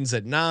 number opens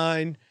at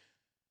 9.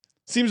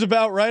 Seems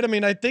about right. I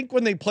mean, I think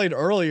when they played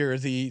earlier,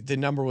 the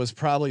number was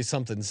probably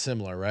something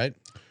similar, right?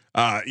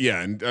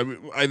 Yeah, and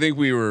I think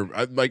we were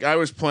I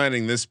was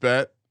planning this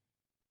bet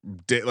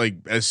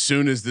as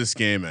soon as this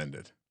game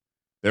ended.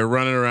 They're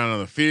running around on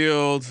the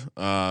field,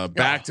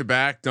 back to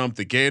back, dump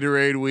the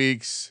Gatorade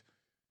weeks.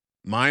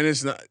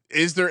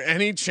 Is there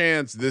any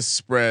chance this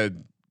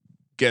spread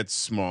gets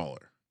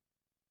smaller?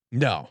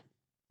 No.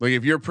 Like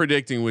if you're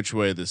predicting which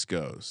way this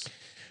goes,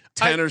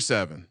 10 or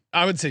 7,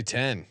 I would say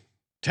 10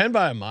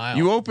 by a mile.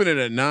 You open it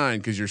at 9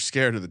 because you're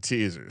scared of the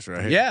teasers,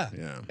 right? Yeah.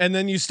 And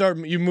then you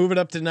move it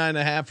up to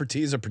 9.5 for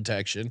teaser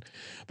protection,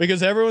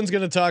 because everyone's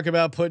going to talk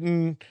about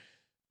putting,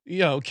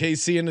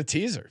 KC in a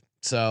teaser.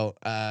 So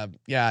I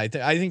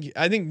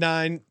think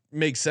 9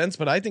 makes sense,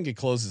 but I think it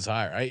closes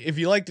higher. If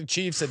you like the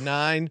Chiefs at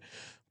 9,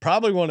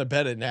 probably want to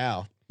bet it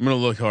now. I'm going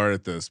to look hard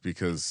at this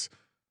because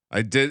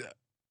I've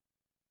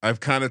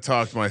kind of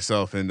talked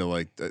myself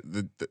into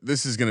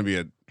this is going to be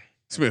a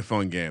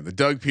fun game. The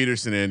Doug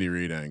Peterson, Andy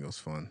Reid angle's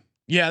fun.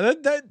 Yeah,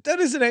 that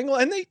is an angle,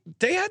 and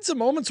they had some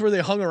moments where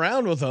they hung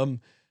around with them.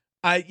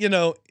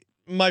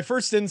 My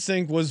first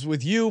instinct was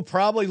with you,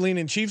 probably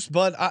leaning Chiefs,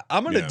 but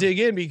I'm going to dig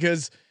in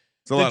because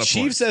the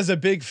Chiefs as a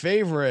big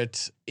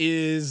favorite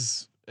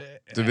is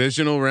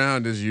divisional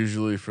round is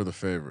usually for the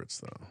favorites,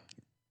 though.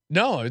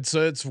 No,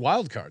 it's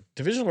wild card.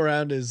 Divisional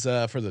round is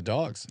for the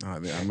dogs. I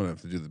mean, I'm gonna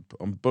have to do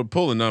but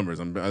pull the numbers.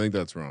 I think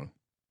that's wrong.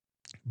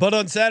 But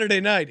on Saturday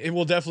night, it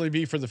will definitely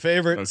be for the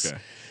favorites.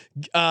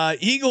 Okay.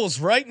 Eagles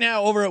right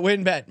now over at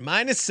WinBet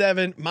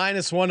 -7,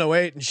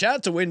 -108, and shout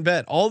out to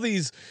WinBet. All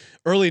these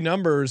early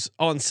numbers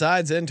on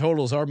sides and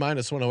totals are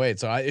 -108.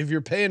 So if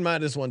you're paying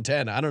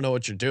 -110, I don't know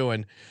what you're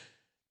doing.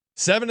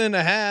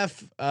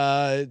 7.5.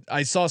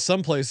 I saw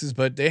some places,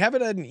 but they have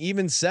it at an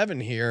even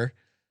 7 here.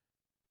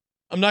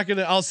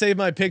 I'll save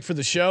my pick for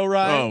the show,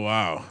 Ryan. Oh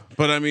wow!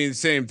 But I mean,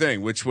 same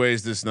thing. Which way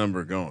is this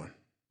number going?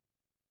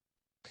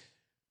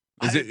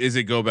 Is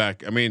it go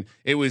back? I mean,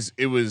 it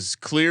was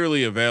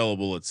clearly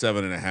available at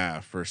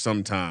 7.5 for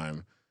some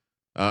time.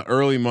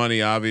 Early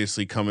money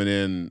obviously coming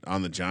in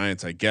on the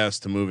Giants, I guess,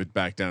 to move it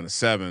back down to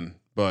 7.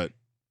 But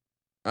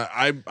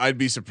I'd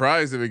be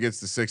surprised if it gets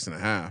to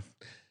 6.5.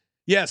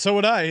 Yeah, so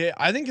would I.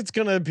 I think it's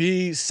gonna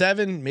be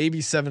 7,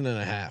 maybe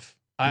 7.5.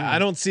 I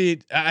don't see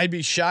it. I'd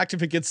be shocked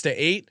if it gets to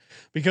 8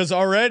 because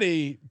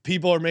already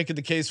people are making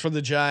the case for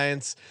the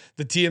Giants.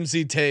 The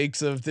TMZ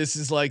takes of this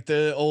is like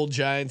the old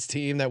Giants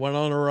team that went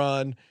on a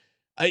run.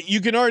 You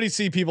can already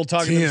see people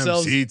talking to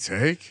themselves. TMZ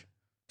take,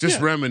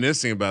 just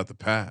reminiscing about the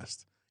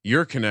past.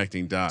 You're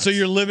connecting dots. So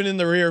you're living in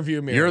the rear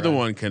view mirror. You're the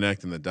one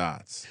connecting the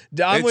dots.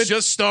 It's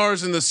just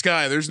stars in the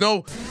sky. There's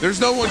no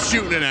one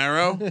shooting an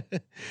arrow.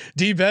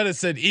 D Bettis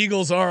said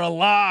Eagles are a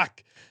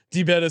lock.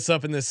 D Bettis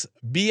up in this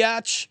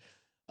biatch.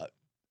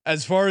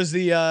 As far as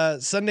the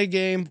Sunday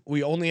game,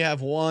 we only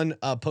have one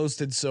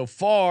posted so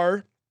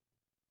far.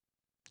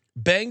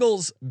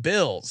 Bengals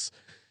Bills.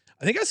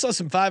 I think I saw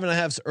some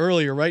 5.5s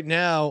earlier. Right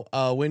now,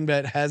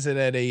 WinBet has it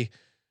at a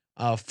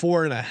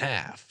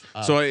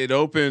 4.5. So it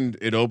opened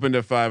at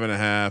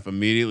 5.5.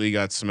 Immediately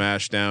got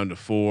smashed down to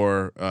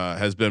 4.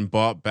 Has been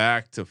bought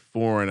back to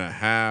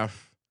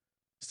 4.5.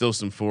 Still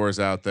some 4s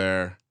out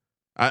there.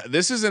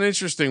 This is an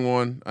interesting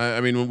one.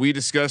 I mean, when we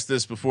discussed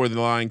this before the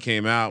line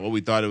came out, what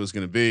we thought it was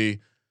going to be,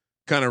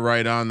 kind of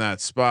right on that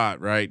spot,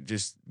 right?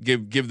 Just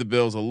give the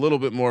Bills a little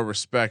bit more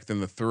respect than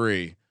the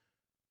 3,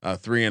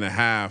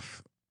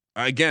 3.5.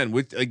 Again,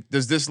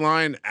 does this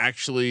line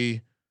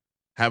actually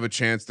have a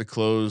chance to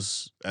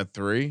close at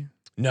 3?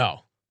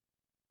 No.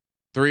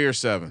 3 or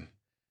 7?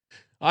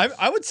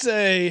 I would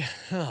say,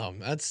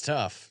 that's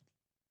tough.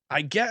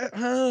 I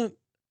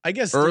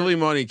guess early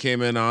money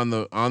came in on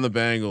the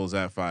Bengals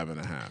at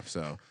 5.5.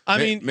 So I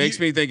mean, makes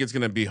me think it's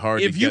going to be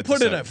hard. If to you get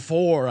put to it at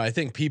 4, I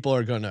think people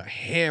are going to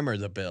hammer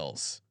the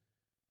Bills.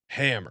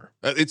 Hammer.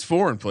 It's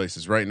 4 in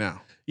places right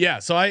now. Yeah,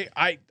 so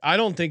I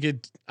don't think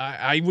it.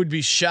 I would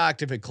be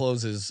shocked if it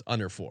closes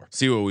under 4.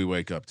 See what we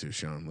wake up to,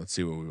 Sean. Let's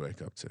see what we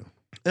wake up to.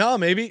 No,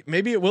 maybe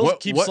it will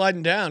keep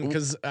sliding down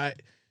because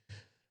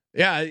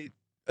the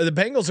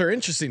Bengals are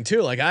interesting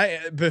too.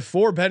 Like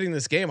before betting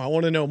this game, I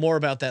want to know more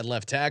about that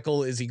left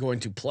tackle. Is he going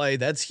to play?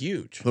 That's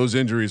huge. Those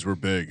injuries were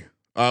big.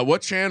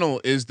 What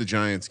channel is the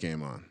Giants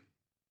game on?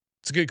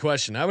 It's a good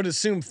question. I would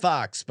assume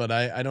Fox, but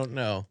I don't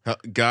know.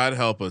 God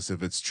help us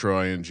if it's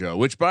Troy and Joe.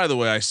 Which, by the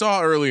way, I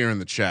saw earlier in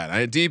the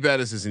chat. D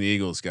Bettis is an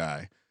Eagles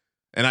guy,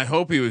 and I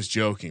hope he was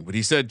joking, but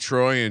he said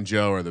Troy and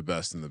Joe are the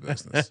best in the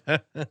business.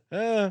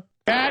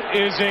 That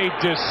is a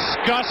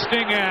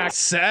disgusting act.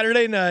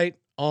 Saturday night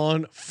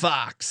on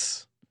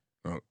Fox.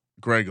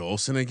 Greg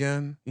Olsen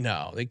again?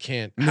 No, they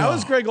can't. No. How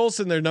is Greg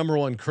Olsen their number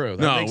 1 crew?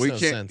 That makes we no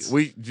can't. sense.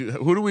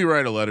 Who do we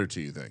write a letter to?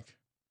 You think?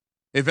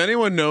 If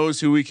anyone knows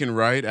who we can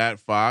write at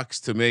Fox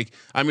to make,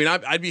 I mean,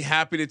 I'd be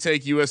happy to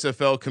take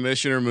USFL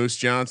Commissioner Moose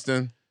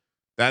Johnston.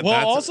 That's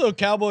also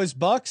Cowboys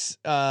Bucks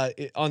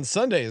on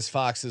Sunday is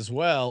Fox as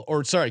well.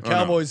 Or sorry,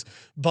 Cowboys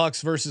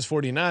Bucks versus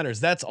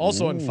 49ers. That's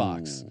also on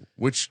Fox.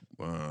 Which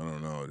I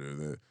don't know,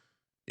 dude.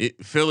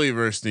 Philly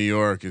versus New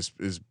York is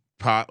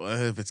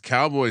if it's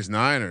Cowboys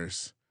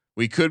Niners,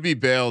 we could be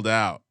bailed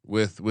out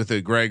with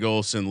a Greg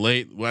Olsen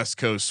late West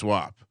Coast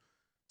swap.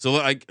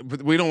 So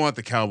but we don't want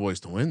the Cowboys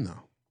to win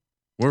though.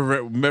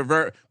 We're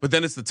very, but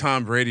then it's the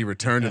Tom Brady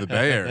return to the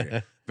Bay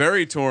Area.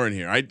 Very torn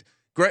here.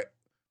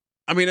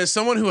 I mean, as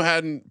someone who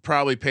hadn't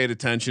probably paid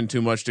attention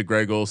too much to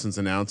Greg Olsen's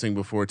announcing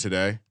before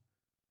today,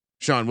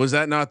 Sean, was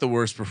that not the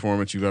worst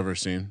performance you've ever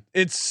seen?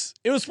 It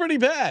was pretty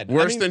bad.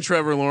 Worse than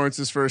Trevor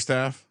Lawrence's first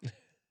half.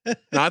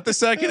 Not the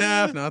second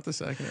half. Not the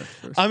second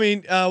half. I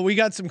mean, we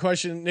got some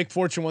question. Nick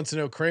Fortune wants to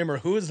know, Kramer,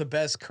 who is the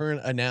best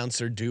current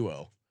announcer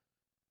duo?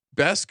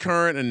 Best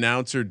current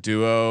announcer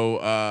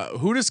duo.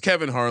 Who does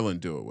Kevin Harlan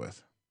do it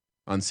with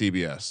on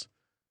CBS?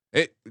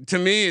 To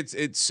me,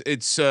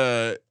 it's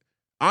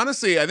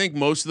honestly, I think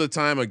most of the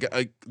time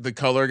the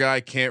color guy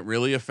can't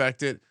really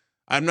affect it.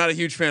 I'm not a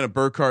huge fan of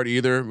Burkhardt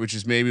either, which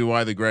is maybe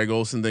why the Greg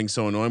Olsen thing's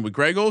so annoying. But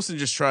Greg Olsen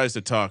just tries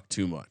to talk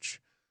too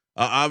much.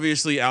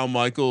 Obviously, Al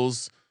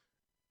Michaels.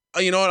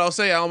 You know what? I'll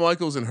say Al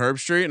Michaels and Herb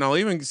Street, and I'll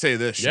even say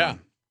this.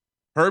 Sean.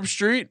 Herb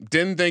Street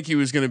didn't think he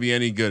was going to be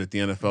any good at the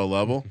NFL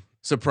level.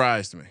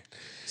 Surprised me.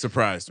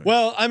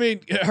 Well, I mean,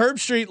 Herb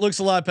Street looks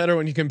a lot better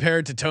when you compare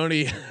it to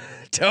Tony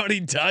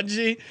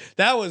Dungy.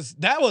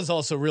 That was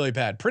also really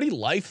bad. Pretty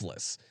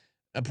lifeless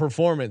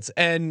performance.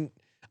 And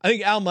I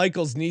think Al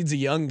Michaels needs a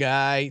young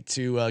guy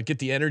to get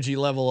the energy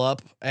level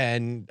up,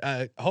 and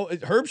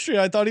Herbstreit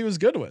I thought he was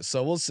good with,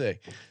 so we'll see.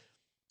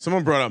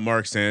 Someone brought up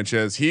Mark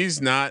Sanchez.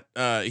 He's not.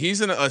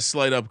 He's a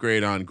slight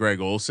upgrade on Greg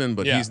Olsen,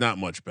 but he's not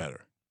much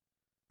better.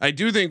 I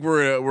do think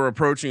we're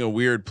approaching a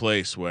weird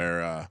place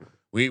where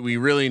we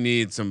really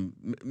need some.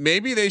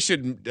 Maybe they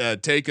should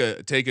take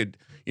a.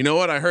 You know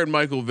what? I heard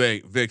Michael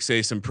Vick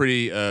say some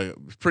pretty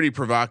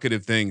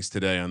provocative things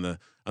today on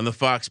the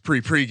Fox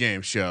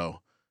pregame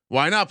show.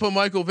 Why not put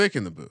Michael Vick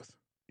in the booth?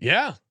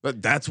 Yeah,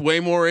 but that's way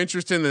more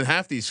interesting than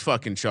half these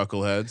fucking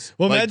chuckleheads.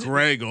 Well, like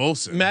Greg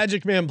Olsen.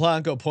 Magic Man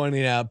Blanco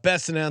pointing out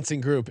best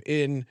announcing group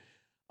in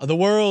the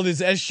world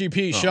is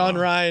SGP. Sean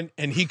Ryan,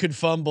 and he could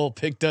fumble.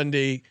 Pick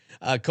Dundee,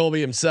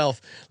 Colby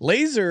himself.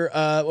 Laser.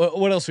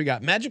 What else we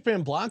got? Magic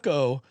Man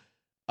Blanco.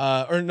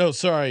 Or no,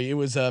 sorry, it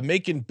was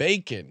Making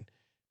Bacon.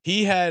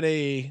 He had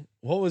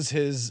what was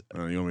his?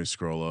 You want me to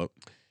scroll up?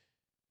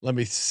 Let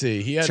me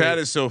see. He had chat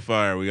is so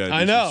fire. We got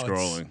to do some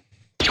scrolling.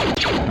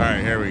 All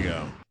right, here we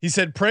go. He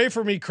said, "Pray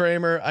for me,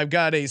 Kramer. I've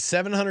got a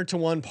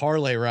 700-1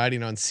 parlay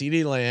riding on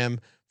CeeDee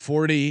Lamb,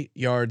 40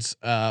 yards,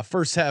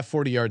 first half,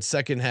 40 yards,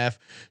 second half.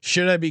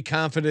 Should I be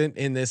confident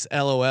in this?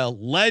 LOL.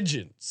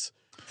 Legends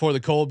for the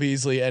Cole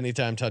Beasley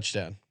anytime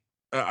touchdown."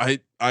 I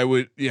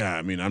would. Yeah.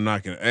 I mean, I'm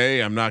not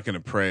gonna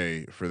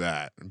pray for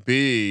that.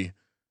 B,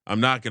 I'm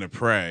not gonna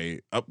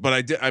pray. But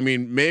I did. I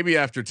mean, maybe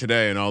after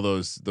today and all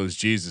those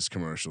Jesus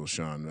commercials,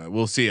 Sean,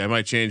 we'll see. I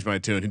might change my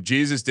tune.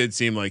 Jesus did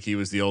seem like he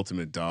was the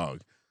ultimate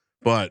dog,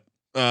 but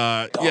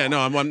yeah, no,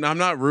 I'm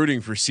not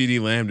rooting for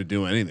CeeDee Lamb to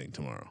do anything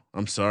tomorrow.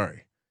 I'm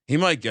sorry. He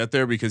might get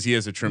there because he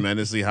has a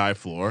tremendously high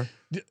floor.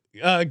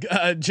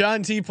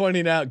 John T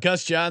pointing out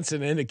Gus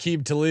Johnson and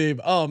Aqib Talib.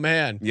 Oh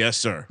man, yes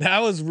sir.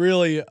 That was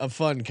really a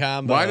fun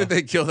combo. Why did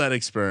they kill that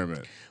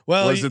experiment?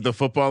 Well, was it the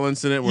football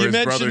incident where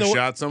his brother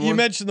shot someone? You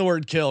mentioned the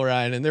word kill,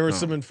 Ryan, and there were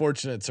some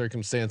unfortunate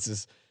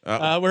circumstances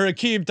where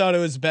Aqib thought it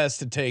was best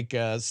to take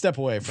a step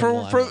away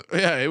from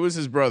yeah, it was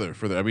his brother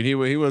for that. I mean, he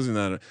wasn't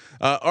that.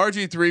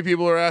 RG3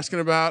 people are asking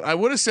about. I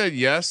would have said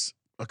yes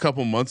a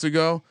couple months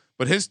ago,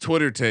 but his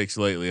Twitter takes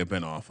lately have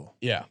been awful.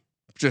 Yeah,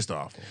 just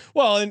awful.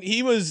 Well, and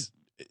he was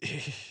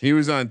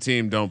on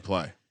team don't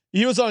play.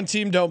 He was on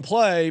team don't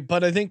play,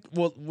 but I think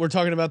we're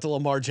talking about the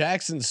Lamar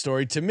Jackson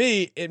story. To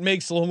me, it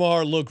makes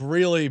Lamar look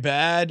really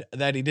bad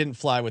that he didn't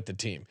fly with the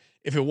team.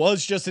 If it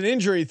was just an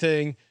injury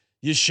thing,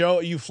 you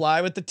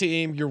fly with the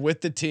team, you're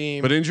with the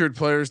team. But injured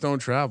players don't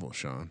travel,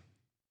 Sean.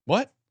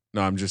 What?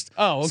 No, I'm just.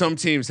 Oh, okay. Some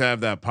teams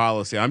have that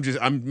policy. I'm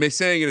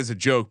saying it as a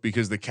joke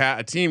because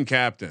a team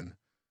captain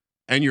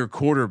and your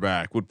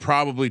quarterback would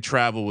probably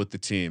travel with the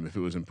team if it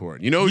was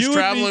important. You know who's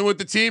traveling with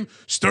the team?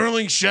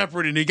 Sterling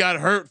Shepard, and he got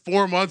hurt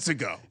 4 months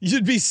ago.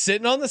 You'd be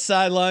sitting on the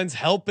sidelines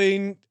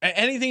helping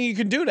anything you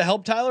can do to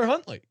help Tyler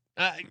Huntley,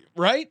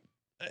 right?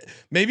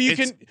 Maybe you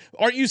can.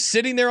 Aren't you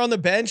sitting there on the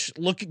bench,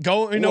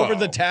 going over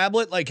the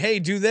tablet, like, "Hey,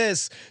 do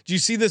this. Do you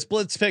see this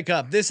blitz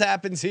pickup? This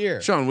happens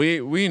here." Sean,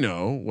 we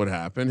know what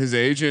happened. His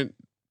agent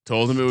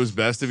told him it was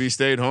best if he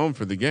stayed home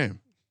for the game.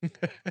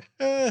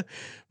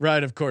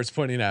 Right, of course,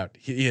 pointing out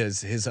he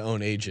is his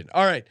own agent.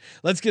 All right,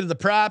 let's get to the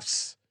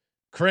props.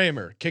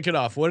 Kramer, kick it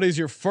off. What is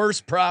your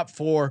first prop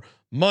for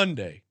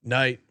Monday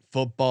Night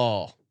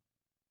Football?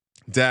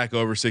 Dak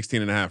over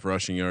 16.5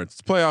 rushing yards.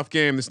 It's a playoff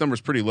game. This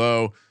number's pretty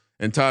low.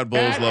 And Todd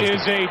Bowles loves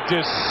a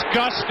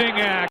disgusting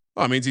act.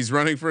 Oh, it means he's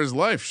running for his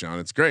life, Sean.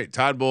 It's great.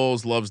 Todd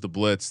Bowles loves the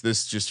blitz.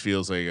 This just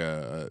feels like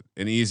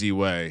an easy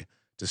way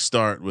to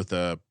start with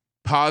a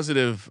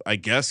positive, I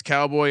guess,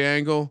 cowboy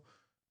angle.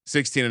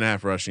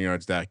 16.5 rushing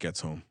yards. Dak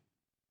gets home.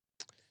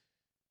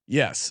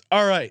 Yes.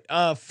 All right.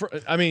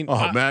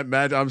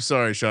 Matt. I'm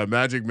sorry, Sean.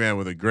 Magic Man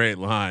with a great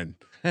line.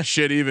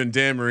 Shit, even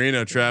Dan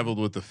Marino traveled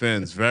with the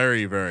Finns.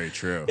 Very, very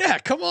true. Yeah,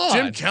 come on.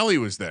 Jim Kelly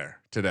was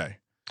there today.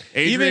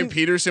 Adrian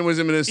Peterson was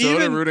in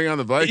Minnesota rooting on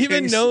the Vikings.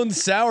 Even known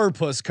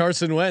sourpuss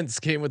Carson Wentz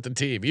came with the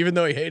team, even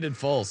though he hated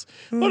Foles.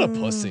 What a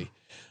pussy.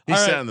 He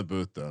sat in the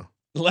booth though.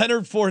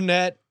 Leonard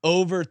Fournette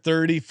over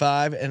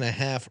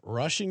 35.5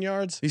 rushing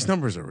yards. These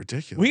numbers are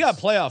ridiculous. We got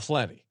playoff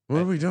Lenny.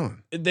 What are we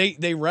doing?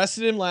 They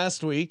rested him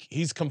last week.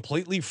 He's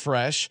completely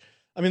fresh.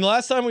 I mean, the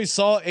last time we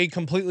saw a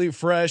completely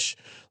fresh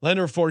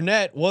Leonard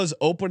Fournette was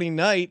opening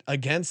night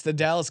against the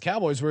Dallas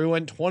Cowboys, where he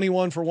went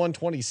 21 for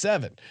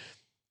 127.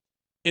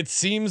 It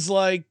seems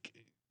like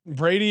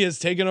Brady has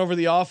taken over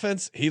the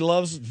offense. He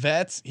loves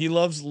vets. He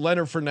loves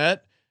Leonard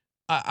Fournette.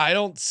 I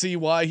don't see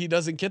why he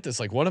doesn't get this.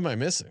 Like, what am I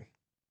missing?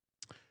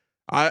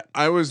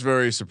 I was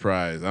very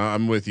surprised.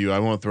 I'm with you. I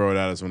won't throw it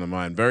out as one of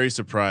mine. Very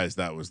surprised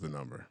that was the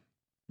number.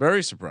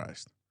 Very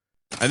surprised.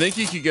 I think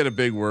he could get a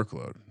big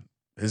workload.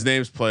 His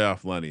name's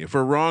Playoff Lenny. If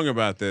we're wrong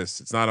about this,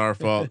 it's not our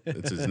fault.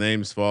 It's his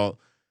name's fault.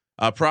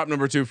 Prop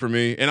number 2 for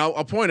me, and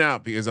I'll point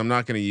out because I'm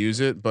not going to use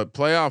it, but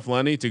Playoff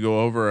Lenny to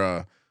go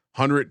over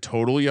 100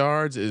 total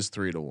yards is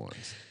 3 to 1.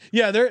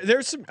 Yeah,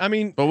 there's some. I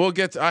mean, but we'll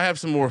get. I have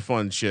some more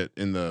fun shit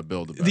in the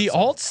build. The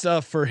alt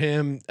stuff for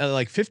him,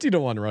 like 50 to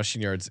 1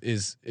 rushing yards,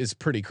 is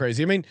pretty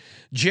crazy. I mean,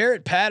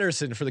 Jarrett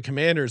Patterson for the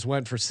Commanders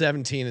went for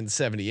 17 and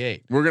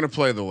 78. We're gonna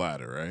play the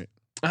ladder, right?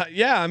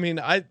 Yeah, I mean,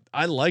 I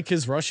like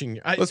his rushing.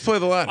 Let's play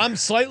the ladder. I'm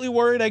slightly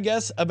worried, I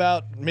guess,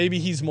 about maybe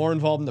he's more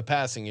involved in the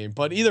passing game.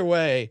 But either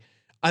way,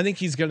 I think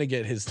he's going to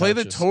get his play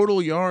touches. the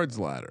total yards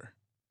ladder.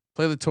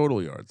 Play the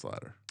total yards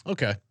ladder.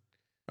 Okay.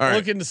 All right.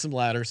 Look into some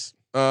ladders.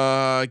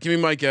 Give me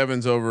Mike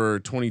Evans over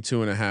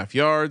 22.5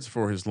 yards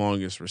for his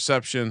longest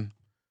reception.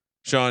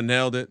 Sean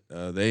nailed it.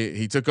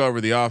 He took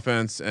over the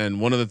offense, and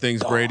one of the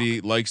things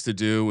Brady likes to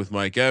do with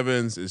Mike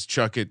Evans is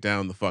chuck it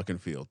down the fucking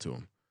field to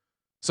him.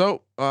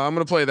 So I'm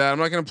gonna play that. I'm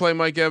not gonna play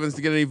Mike Evans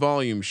to get any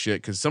volume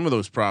shit because some of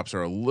those props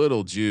are a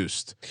little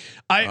juiced.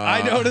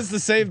 I noticed the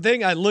same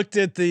thing. I looked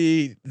at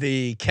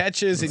the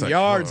catches and like,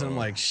 yards, and I'm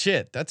like,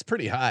 shit, that's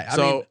pretty high. I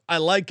mean, I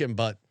like him,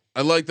 but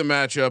I like the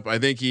matchup. I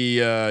think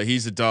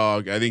he's a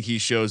dog. I think he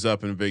shows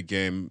up in a big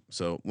game.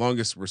 So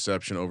longest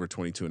reception over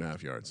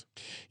 22.5 yards.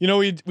 You know,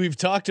 we've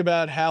talked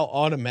about how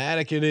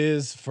automatic it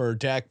is for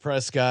Dak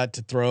Prescott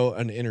to throw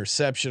an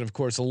interception. Of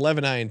course,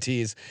 11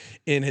 INTs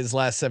in his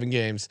last 7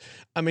 games.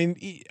 I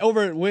mean,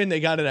 over at Win, they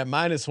got it at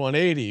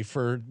 -180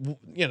 for,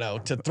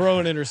 to throw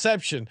an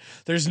interception.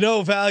 There's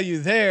no value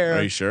there.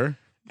 Are you sure?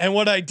 And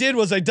what I did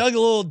was I dug a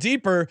little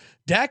deeper.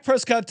 Dak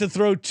Prescott to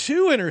throw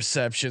 2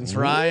 interceptions,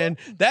 Ryan.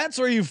 That's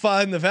where you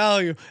find the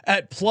value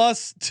at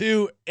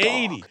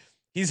 +280.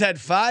 He's had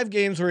 5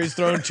 games where he's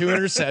thrown 2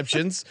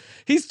 interceptions.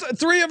 He's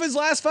 3 of his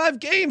last 5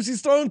 games.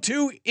 He's thrown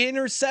 2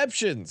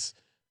 interceptions.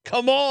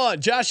 Come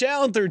on. Josh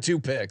Allen threw 2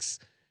 picks.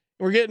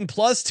 We're getting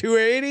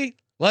 +280.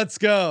 Let's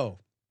go.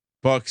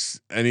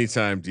 Bucks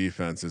anytime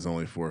defense is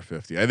only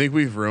 450. I think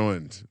we've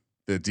ruined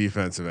the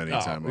defensive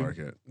anytime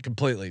market.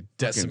 Completely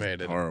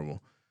decimated.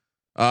 Horrible.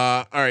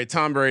 All right.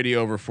 Tom Brady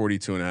over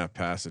 42.5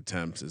 pass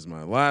attempts is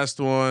my last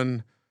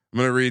one. I'm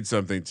going to read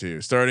something to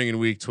you. Starting in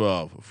week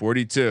 12,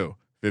 42,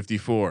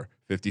 54,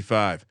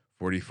 55,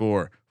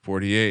 44,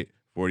 48,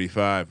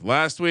 45.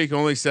 Last week,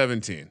 only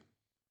 17.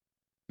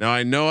 Now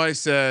I know I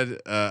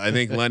said, I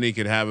think Lenny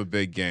could have a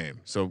big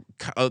game. So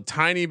a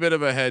tiny bit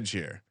of a hedge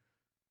here,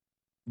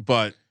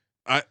 but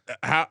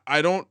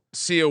I don't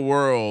see a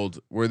world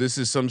where this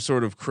is some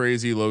sort of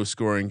crazy low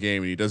scoring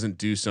game and he doesn't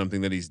do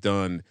something that he's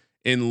done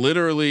in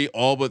literally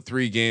all but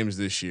 3 games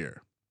this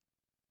year.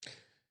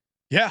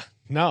 Yeah,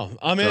 no,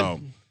 I'm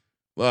in.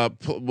 Well,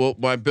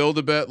 my build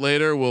a bet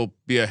later will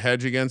be a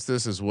hedge against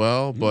this as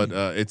well, but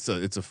it's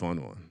a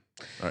fun one.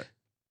 All right.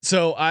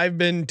 So I've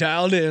been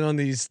dialed in on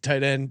these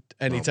tight end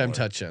anytime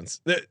touchdowns.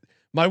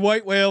 My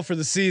white whale for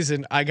the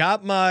season. I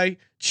got my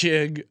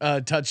Chig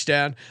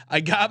touchdown.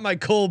 I got my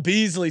Cole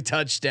Beasley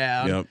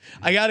touchdown. Yep.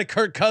 I got a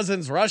Kirk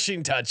Cousins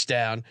rushing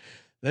touchdown.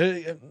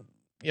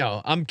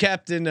 I'm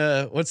Captain.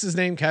 What's his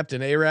name?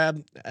 Captain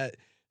Arab.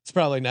 It's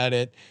probably not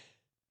it.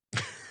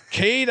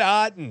 Cade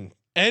Otton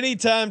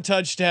anytime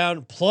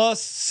touchdown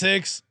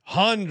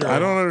 +600. I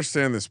don't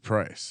understand this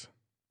price.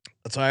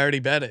 That's why I already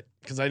bet it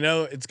because I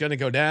know it's going to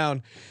go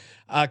down.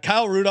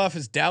 Kyle Rudolph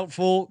is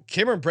doubtful.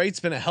 Cameron Brate's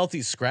been a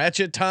healthy scratch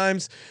at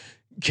times.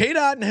 Cade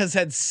Otton has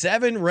had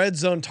 7 red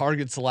zone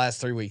targets the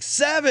last 3 weeks.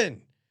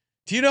 7.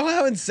 Do you know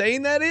how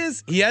insane that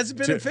is? He hasn't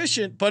been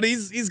efficient, but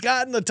he's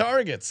gotten the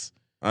targets.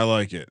 I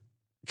like it.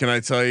 Can I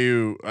tell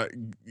you?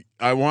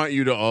 I want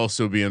you to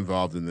also be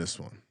involved in this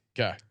one.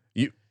 Okay.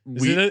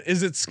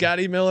 Is it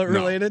Scotty Miller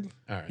related?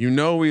 All right. You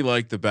know we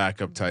like the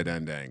backup tight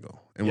end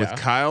angle, and with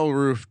Kyle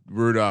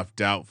Rudolph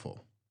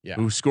doubtful,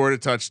 who scored a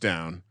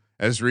touchdown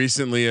as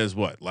recently as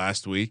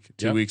last week,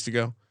 2 weeks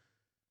ago.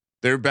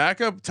 Their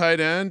backup tight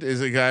end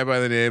is a guy by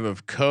the name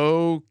of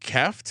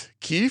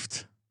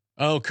Kieft.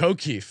 Oh,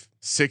 Keeft.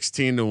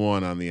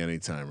 16-1 on the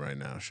anytime right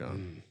now,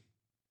 Sean.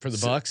 For the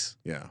Bucks?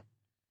 Yeah.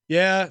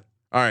 Yeah.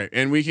 All right,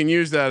 and we can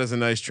use that as a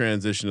nice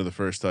transition to the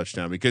first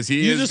touchdown because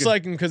you just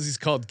like him because he's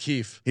called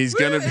Keefe. He's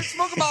gonna be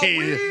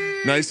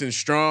nice and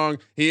strong.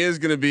 He is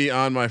gonna be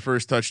on my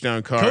first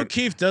touchdown card.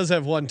 Keefe does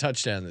have 1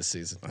 touchdown this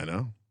season. I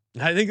know.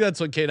 I think that's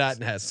what Cade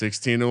Otton has.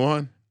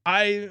 16-1.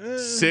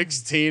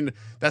 16.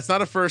 That's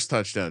not a first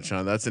touchdown,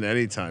 Sean. That's an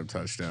anytime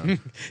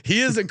touchdown.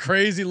 He is a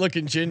crazy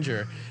looking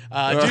ginger.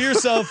 Do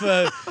yourself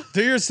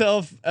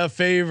a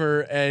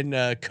favor and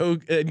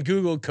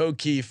Google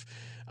Keefe.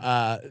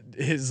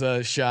 His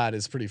shot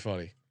is pretty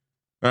funny.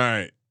 All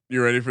right,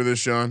 you ready for this,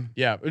 Sean?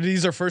 Yeah,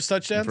 these are first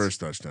touchdowns. First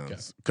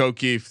touchdowns.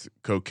 Keeft,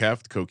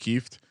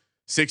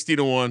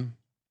 60-1.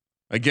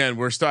 Again,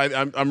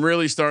 I'm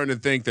really starting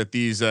to think that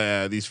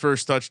these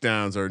first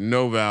touchdowns are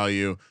no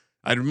value.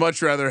 I'd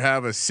much rather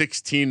have a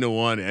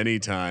 16-1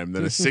 anytime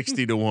than a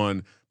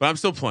 60-1, but I'm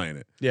still playing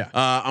it. Yeah.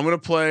 I'm going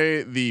to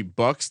play the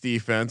Bucks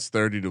defense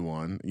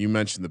 30-1. You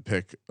mentioned the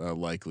pick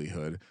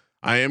likelihood.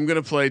 I am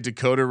going to play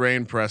Dakota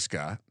Rain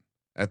Prescott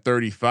at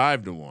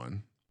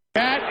 35-1.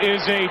 That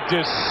is a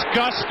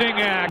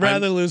disgusting act. I'd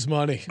rather lose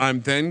money.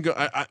 I'm then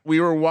we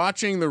were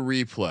watching the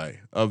replay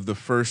of the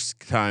first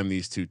time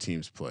these two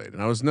teams played,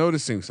 and I was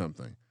noticing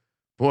something.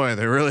 Boy,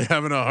 they're really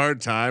having a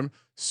hard time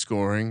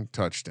scoring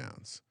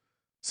touchdowns.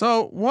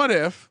 So what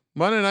if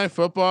Monday Night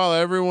Football,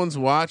 everyone's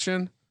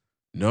watching,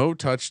 no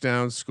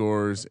touchdown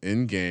scores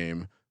in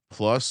game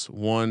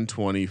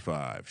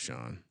 +125,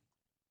 Sean?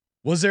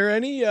 Was there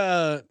any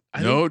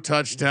no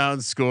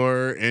touchdown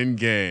score in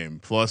game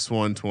plus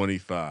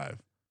 125.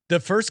 The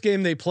first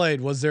game they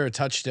played, was there a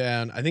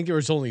touchdown? I think there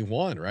was only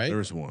one, right? There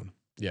was one.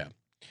 Yeah.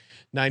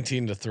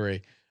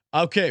 19-3.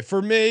 Okay.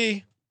 For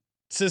me,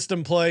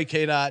 system play,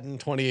 K Dotton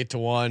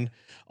 28-1.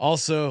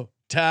 Also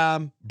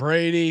Tom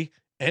Brady,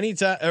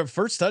 anytime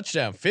first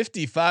touchdown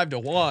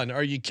 55-1.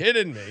 Are you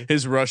kidding me?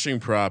 His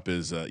rushing prop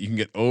is you can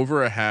get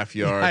over a half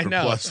yard for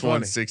know, plus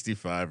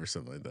 165 or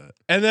something like that.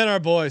 And then our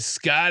boy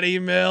Scotty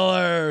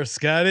Miller.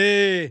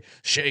 Scotty,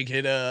 shake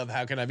it up.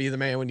 How can I be the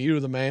man when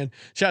you're the man?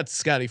 Shout out to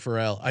Scotty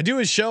Farrell. I do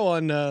his show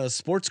on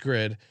Sports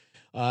Grid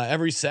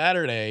every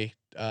Saturday,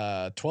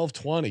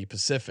 12:20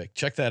 Pacific.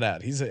 Check that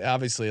out. He's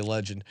obviously a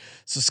legend.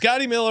 So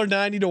Scotty Miller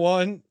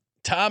 90-1,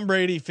 Tom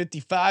Brady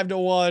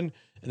 55-1.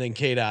 And then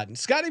K Dot and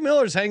Scotty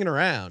Miller's hanging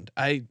around.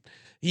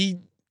 He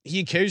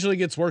occasionally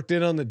gets worked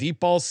in on the deep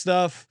ball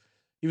stuff.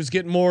 He was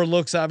getting more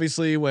looks,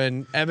 obviously,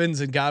 when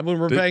Evans and Godwin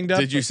were banged up.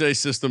 Did you say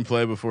system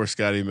play before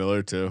Scotty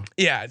Miller too?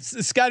 Yeah,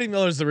 Scotty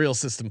Miller's the real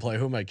system play.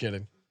 Who am I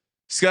kidding?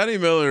 Scotty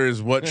Miller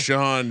is what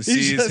Sean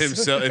sees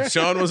himself. If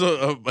Sean was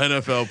a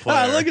NFL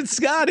player, look at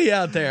Scotty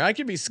out there. I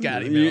could be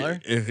Scotty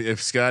Miller.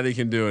 If Scotty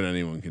can do it,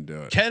 anyone can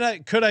do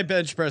it. Could I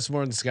bench press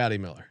more than Scotty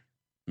Miller?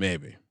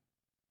 Maybe.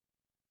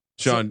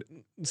 Sean,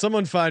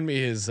 someone find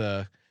me his.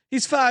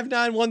 He's 5'9",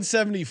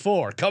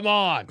 174. Come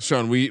on,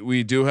 Sean.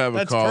 We do have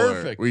That's a caller.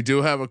 perfect. We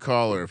do have a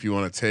caller. If you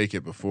want to take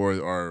it before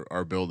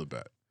our build a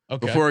bet,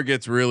 okay. Before it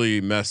gets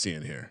really messy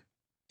in here,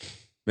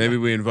 maybe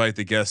we invite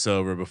the guests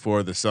over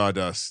before the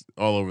sawdust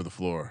all over the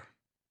floor.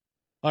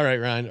 All right,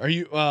 Ryan. Are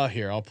you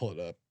here? I'll pull it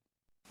up.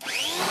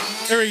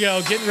 There we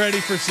go. Getting ready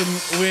for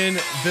some win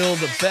build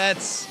a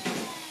bets.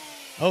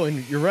 Oh,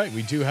 and you're right.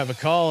 We do have a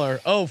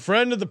caller. Oh,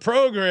 friend of the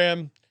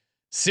program,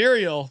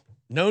 Serial.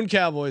 Known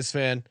Cowboys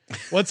fan.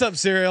 What's up,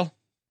 Serial?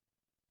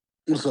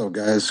 What's up,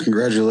 guys?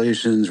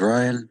 Congratulations,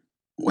 Ryan.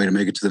 Way to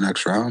make it to the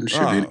next round.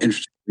 Should be an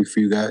interesting week for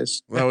you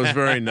guys. That was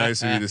very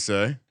nice of you to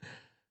say.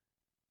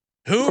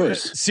 Who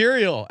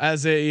Serial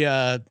as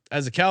a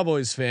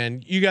Cowboys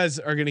fan, you guys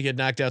are going to get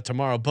knocked out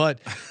tomorrow. But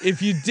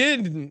if you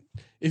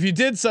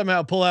did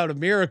somehow pull out a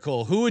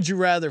miracle, who would you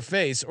rather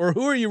face, or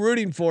who are you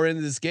rooting for in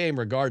this game,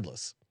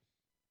 regardless?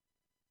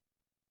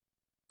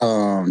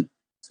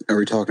 Are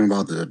we talking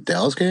about the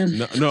Dallas game?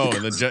 No,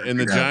 in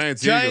the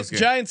Giants Eagles game.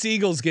 Giants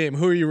Eagles game.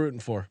 Who are you rooting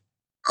for?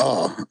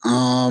 Oh,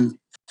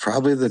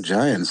 probably the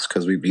Giants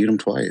because we beat them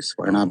twice.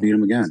 Why not beat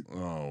them again?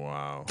 Oh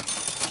wow,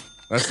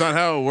 that's not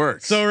how it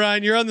works. So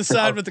Ryan, you're on the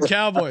side with the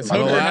Cowboys.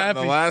 Hope you're happy.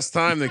 The last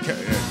time dare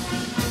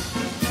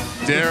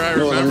I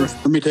remember?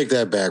 Let me take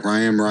that back.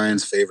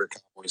 Ryan's favorite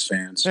Cowboys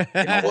fans. You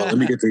know what? Let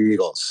me get the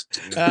Eagles.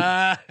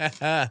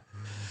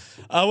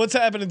 What's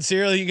happening,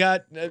 Serial? You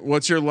got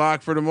what's your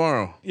lock for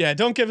tomorrow? Yeah,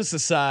 don't give us a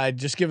side.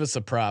 Just give us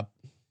a prop.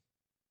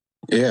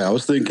 Yeah, I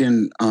was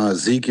thinking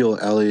Ezekiel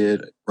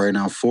Elliott right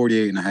now,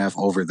 48.5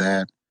 over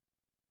that.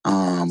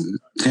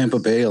 Tampa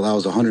Bay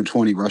allows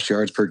 120 rush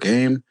yards per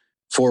game,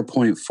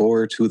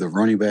 4.4 to the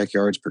running back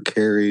yards per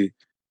carry,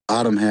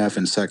 bottom half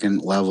and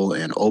second level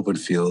and open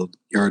field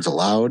yards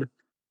allowed.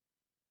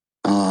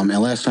 And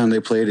last time they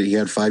played it, he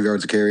had 5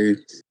 yards a carry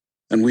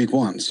in week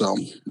 1. So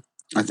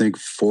I think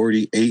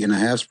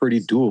 48.5 is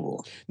pretty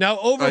doable. Now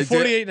over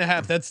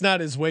 48.5, that's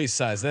not his waist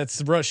size.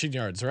 That's rushing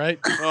yards, right?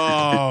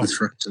 Oh, that's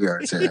rushing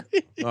yards. Yeah.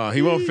 Oh,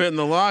 he won't fit in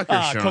the locker,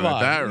 Sean. Come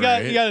on,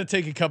 at you got to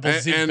take a couple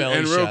Zeke belly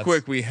and shots. real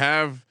quick,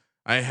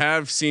 I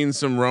have seen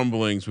some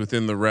rumblings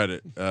within the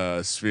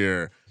Reddit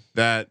sphere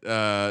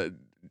that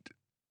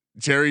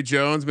Jerry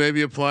Jones may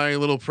be applying a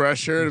little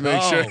pressure to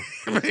make sure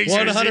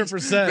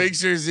 100%. Make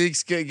sure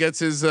Zeke gets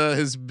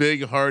his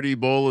big hearty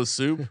bowl of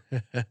soup.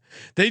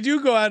 They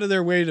do go out of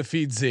their way to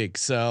feed Zeke,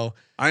 so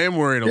I am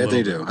worried a little.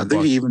 Yeah, they do. I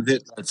think he even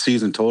hit that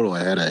season total.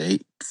 I had a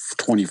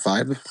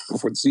 825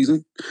 before the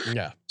season.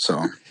 Yeah.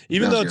 So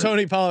even though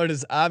Tony Pollard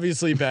is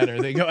obviously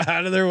better, they go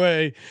out of their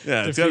way.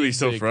 Yeah, it's gotta be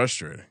so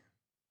frustrating.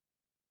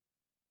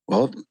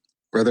 Well,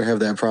 rather have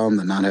that problem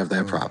than not have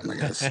that problem, I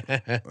guess.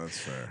 That's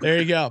fair. There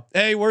you go.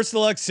 Hey, worst of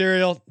luck,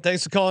 Serial.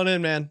 Thanks for calling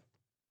in, man.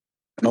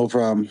 No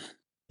problem.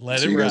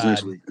 Let it ride.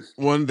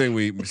 One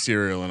thing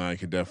Serial and I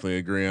could definitely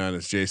agree on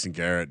is Jason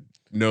Garrett,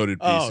 noted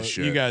piece of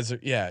shit. You guys are,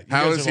 yeah.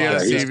 How is he on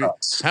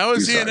TV? How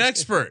is he an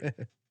expert?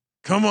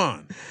 Come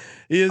on.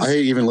 I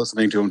hate even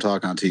listening to him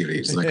talk on TV.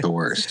 He's like the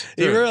worst.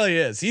 He really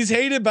is. He's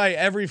hated by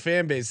every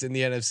fan base in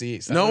the NFC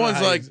East. No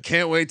one's like,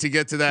 can't wait to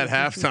get to that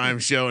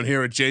halftime show and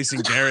hear what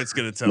Jason Garrett's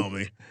going to tell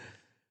me.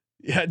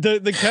 Yeah,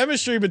 the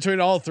chemistry between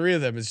all three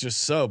of them is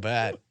just so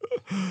bad.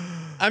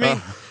 I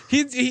mean,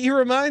 he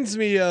reminds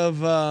me of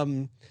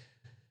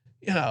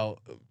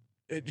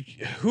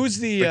who's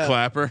the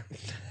clapper?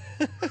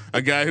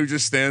 A guy who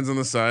just stands on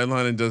the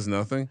sideline and does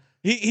nothing.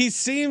 He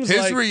seems his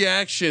like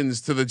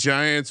reactions to the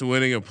Giants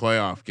winning a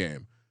playoff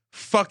game,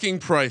 fucking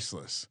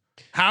priceless.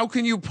 How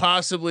can you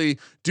possibly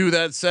do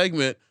that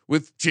segment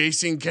with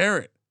Jason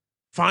Garrett?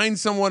 Find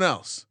someone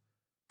else.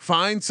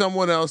 Find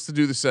someone else to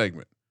do the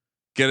segment.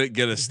 Get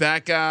a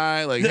stat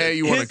guy. Like, hey,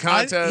 you want a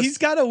contest? He's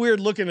got a weird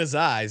look in his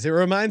eyes. It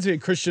reminds me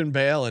of Christian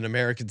Bale in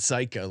American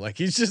Psycho. Like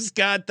he's just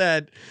got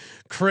that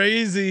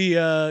crazy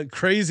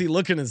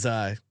look in his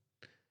eye.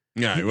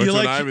 Yeah, he went to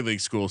an Ivy League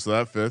school, so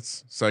that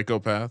fits.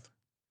 Psychopath.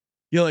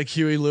 You like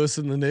Huey Lewis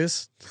in the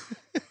News?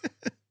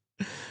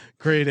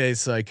 Grade A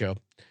psycho.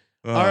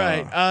 All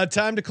right.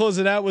 Time to close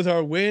it out with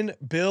our win,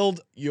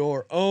 build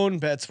your own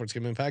bet.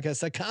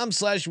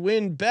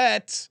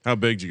 sportsgamblingpodcast.com/winbet. How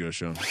big did you go,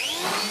 Sean?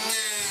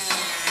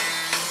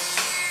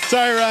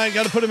 Sorry, Ryan.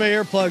 Got to put in my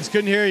earplugs.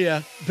 Couldn't hear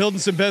you. Building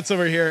some bets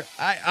over here.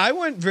 I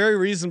went very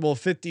reasonable,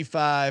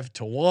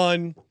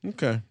 55-1.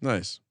 Okay,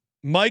 nice.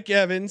 Mike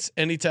Evans,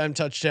 anytime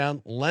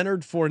touchdown.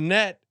 Leonard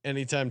Fournette,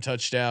 anytime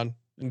touchdown.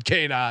 And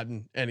Kate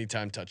Otten,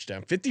 anytime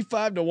touchdown.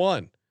 55-1.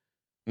 All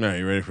right,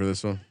 you ready for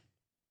this one?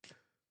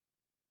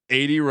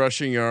 80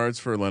 rushing yards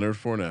for Leonard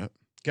Fournette.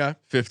 Okay.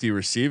 50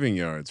 receiving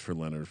yards for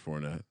Leonard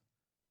Fournette.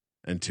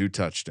 And 2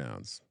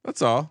 touchdowns.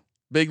 That's all.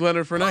 Big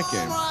Leonard Fournette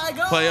game.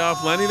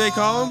 Playoff Lenny, they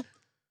call him.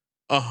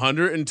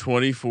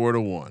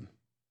 124-1.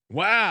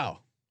 Wow.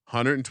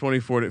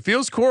 124. It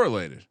feels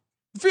correlated.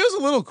 It feels a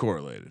little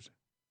correlated.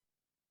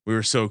 We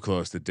were so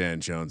close to Dan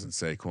Jones and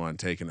Saquon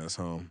taking us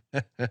home.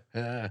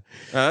 That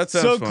sounds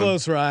so fun.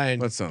 close, Ryan.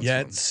 That sounds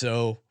yet fun.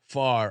 So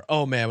far.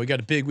 Oh man, we got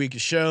a big week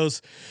of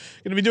shows.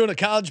 Going to be doing a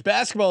college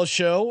basketball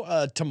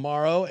show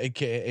tomorrow,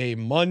 aka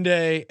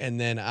Monday, and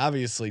then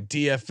obviously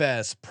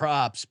DFS,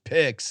 props,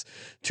 picks,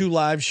 2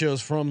 live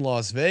shows from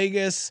Las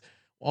Vegas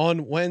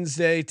on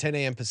Wednesday, 10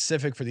 a.m.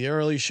 Pacific for the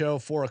early show,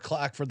 4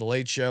 o'clock for the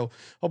late show.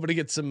 Hoping to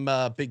get some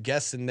big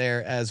guests in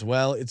there as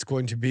well. It's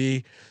going to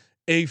be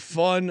a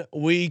fun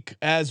week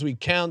as we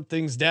count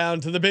things down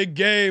to the big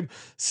game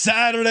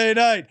Saturday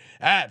night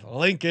at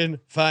Lincoln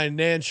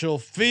Financial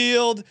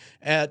Field.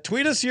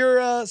 Tweet us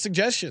your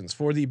suggestions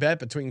for the bet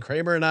between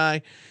Kramer and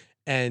I.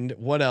 And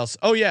what else?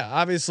 Oh yeah,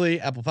 obviously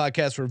Apple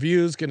Podcast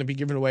reviews going to be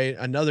giving away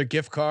another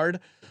gift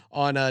card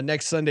on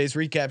next Sunday's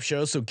recap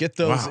show. So get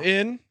those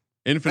in.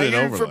 Infinite Thank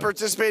you for overload.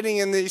 participating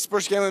in the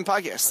Sports Gambling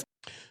Podcast.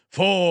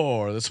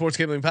 For the Sports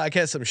Gambling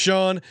Podcast, I'm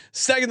Sean,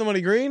 stacking the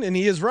money green, and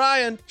he is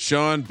Ryan.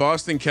 Sean,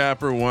 Boston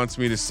Capper wants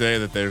me to say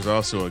that there's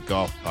also a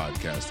golf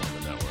podcast on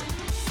the network.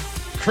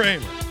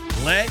 Kramer,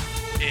 let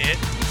it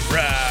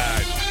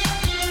ride.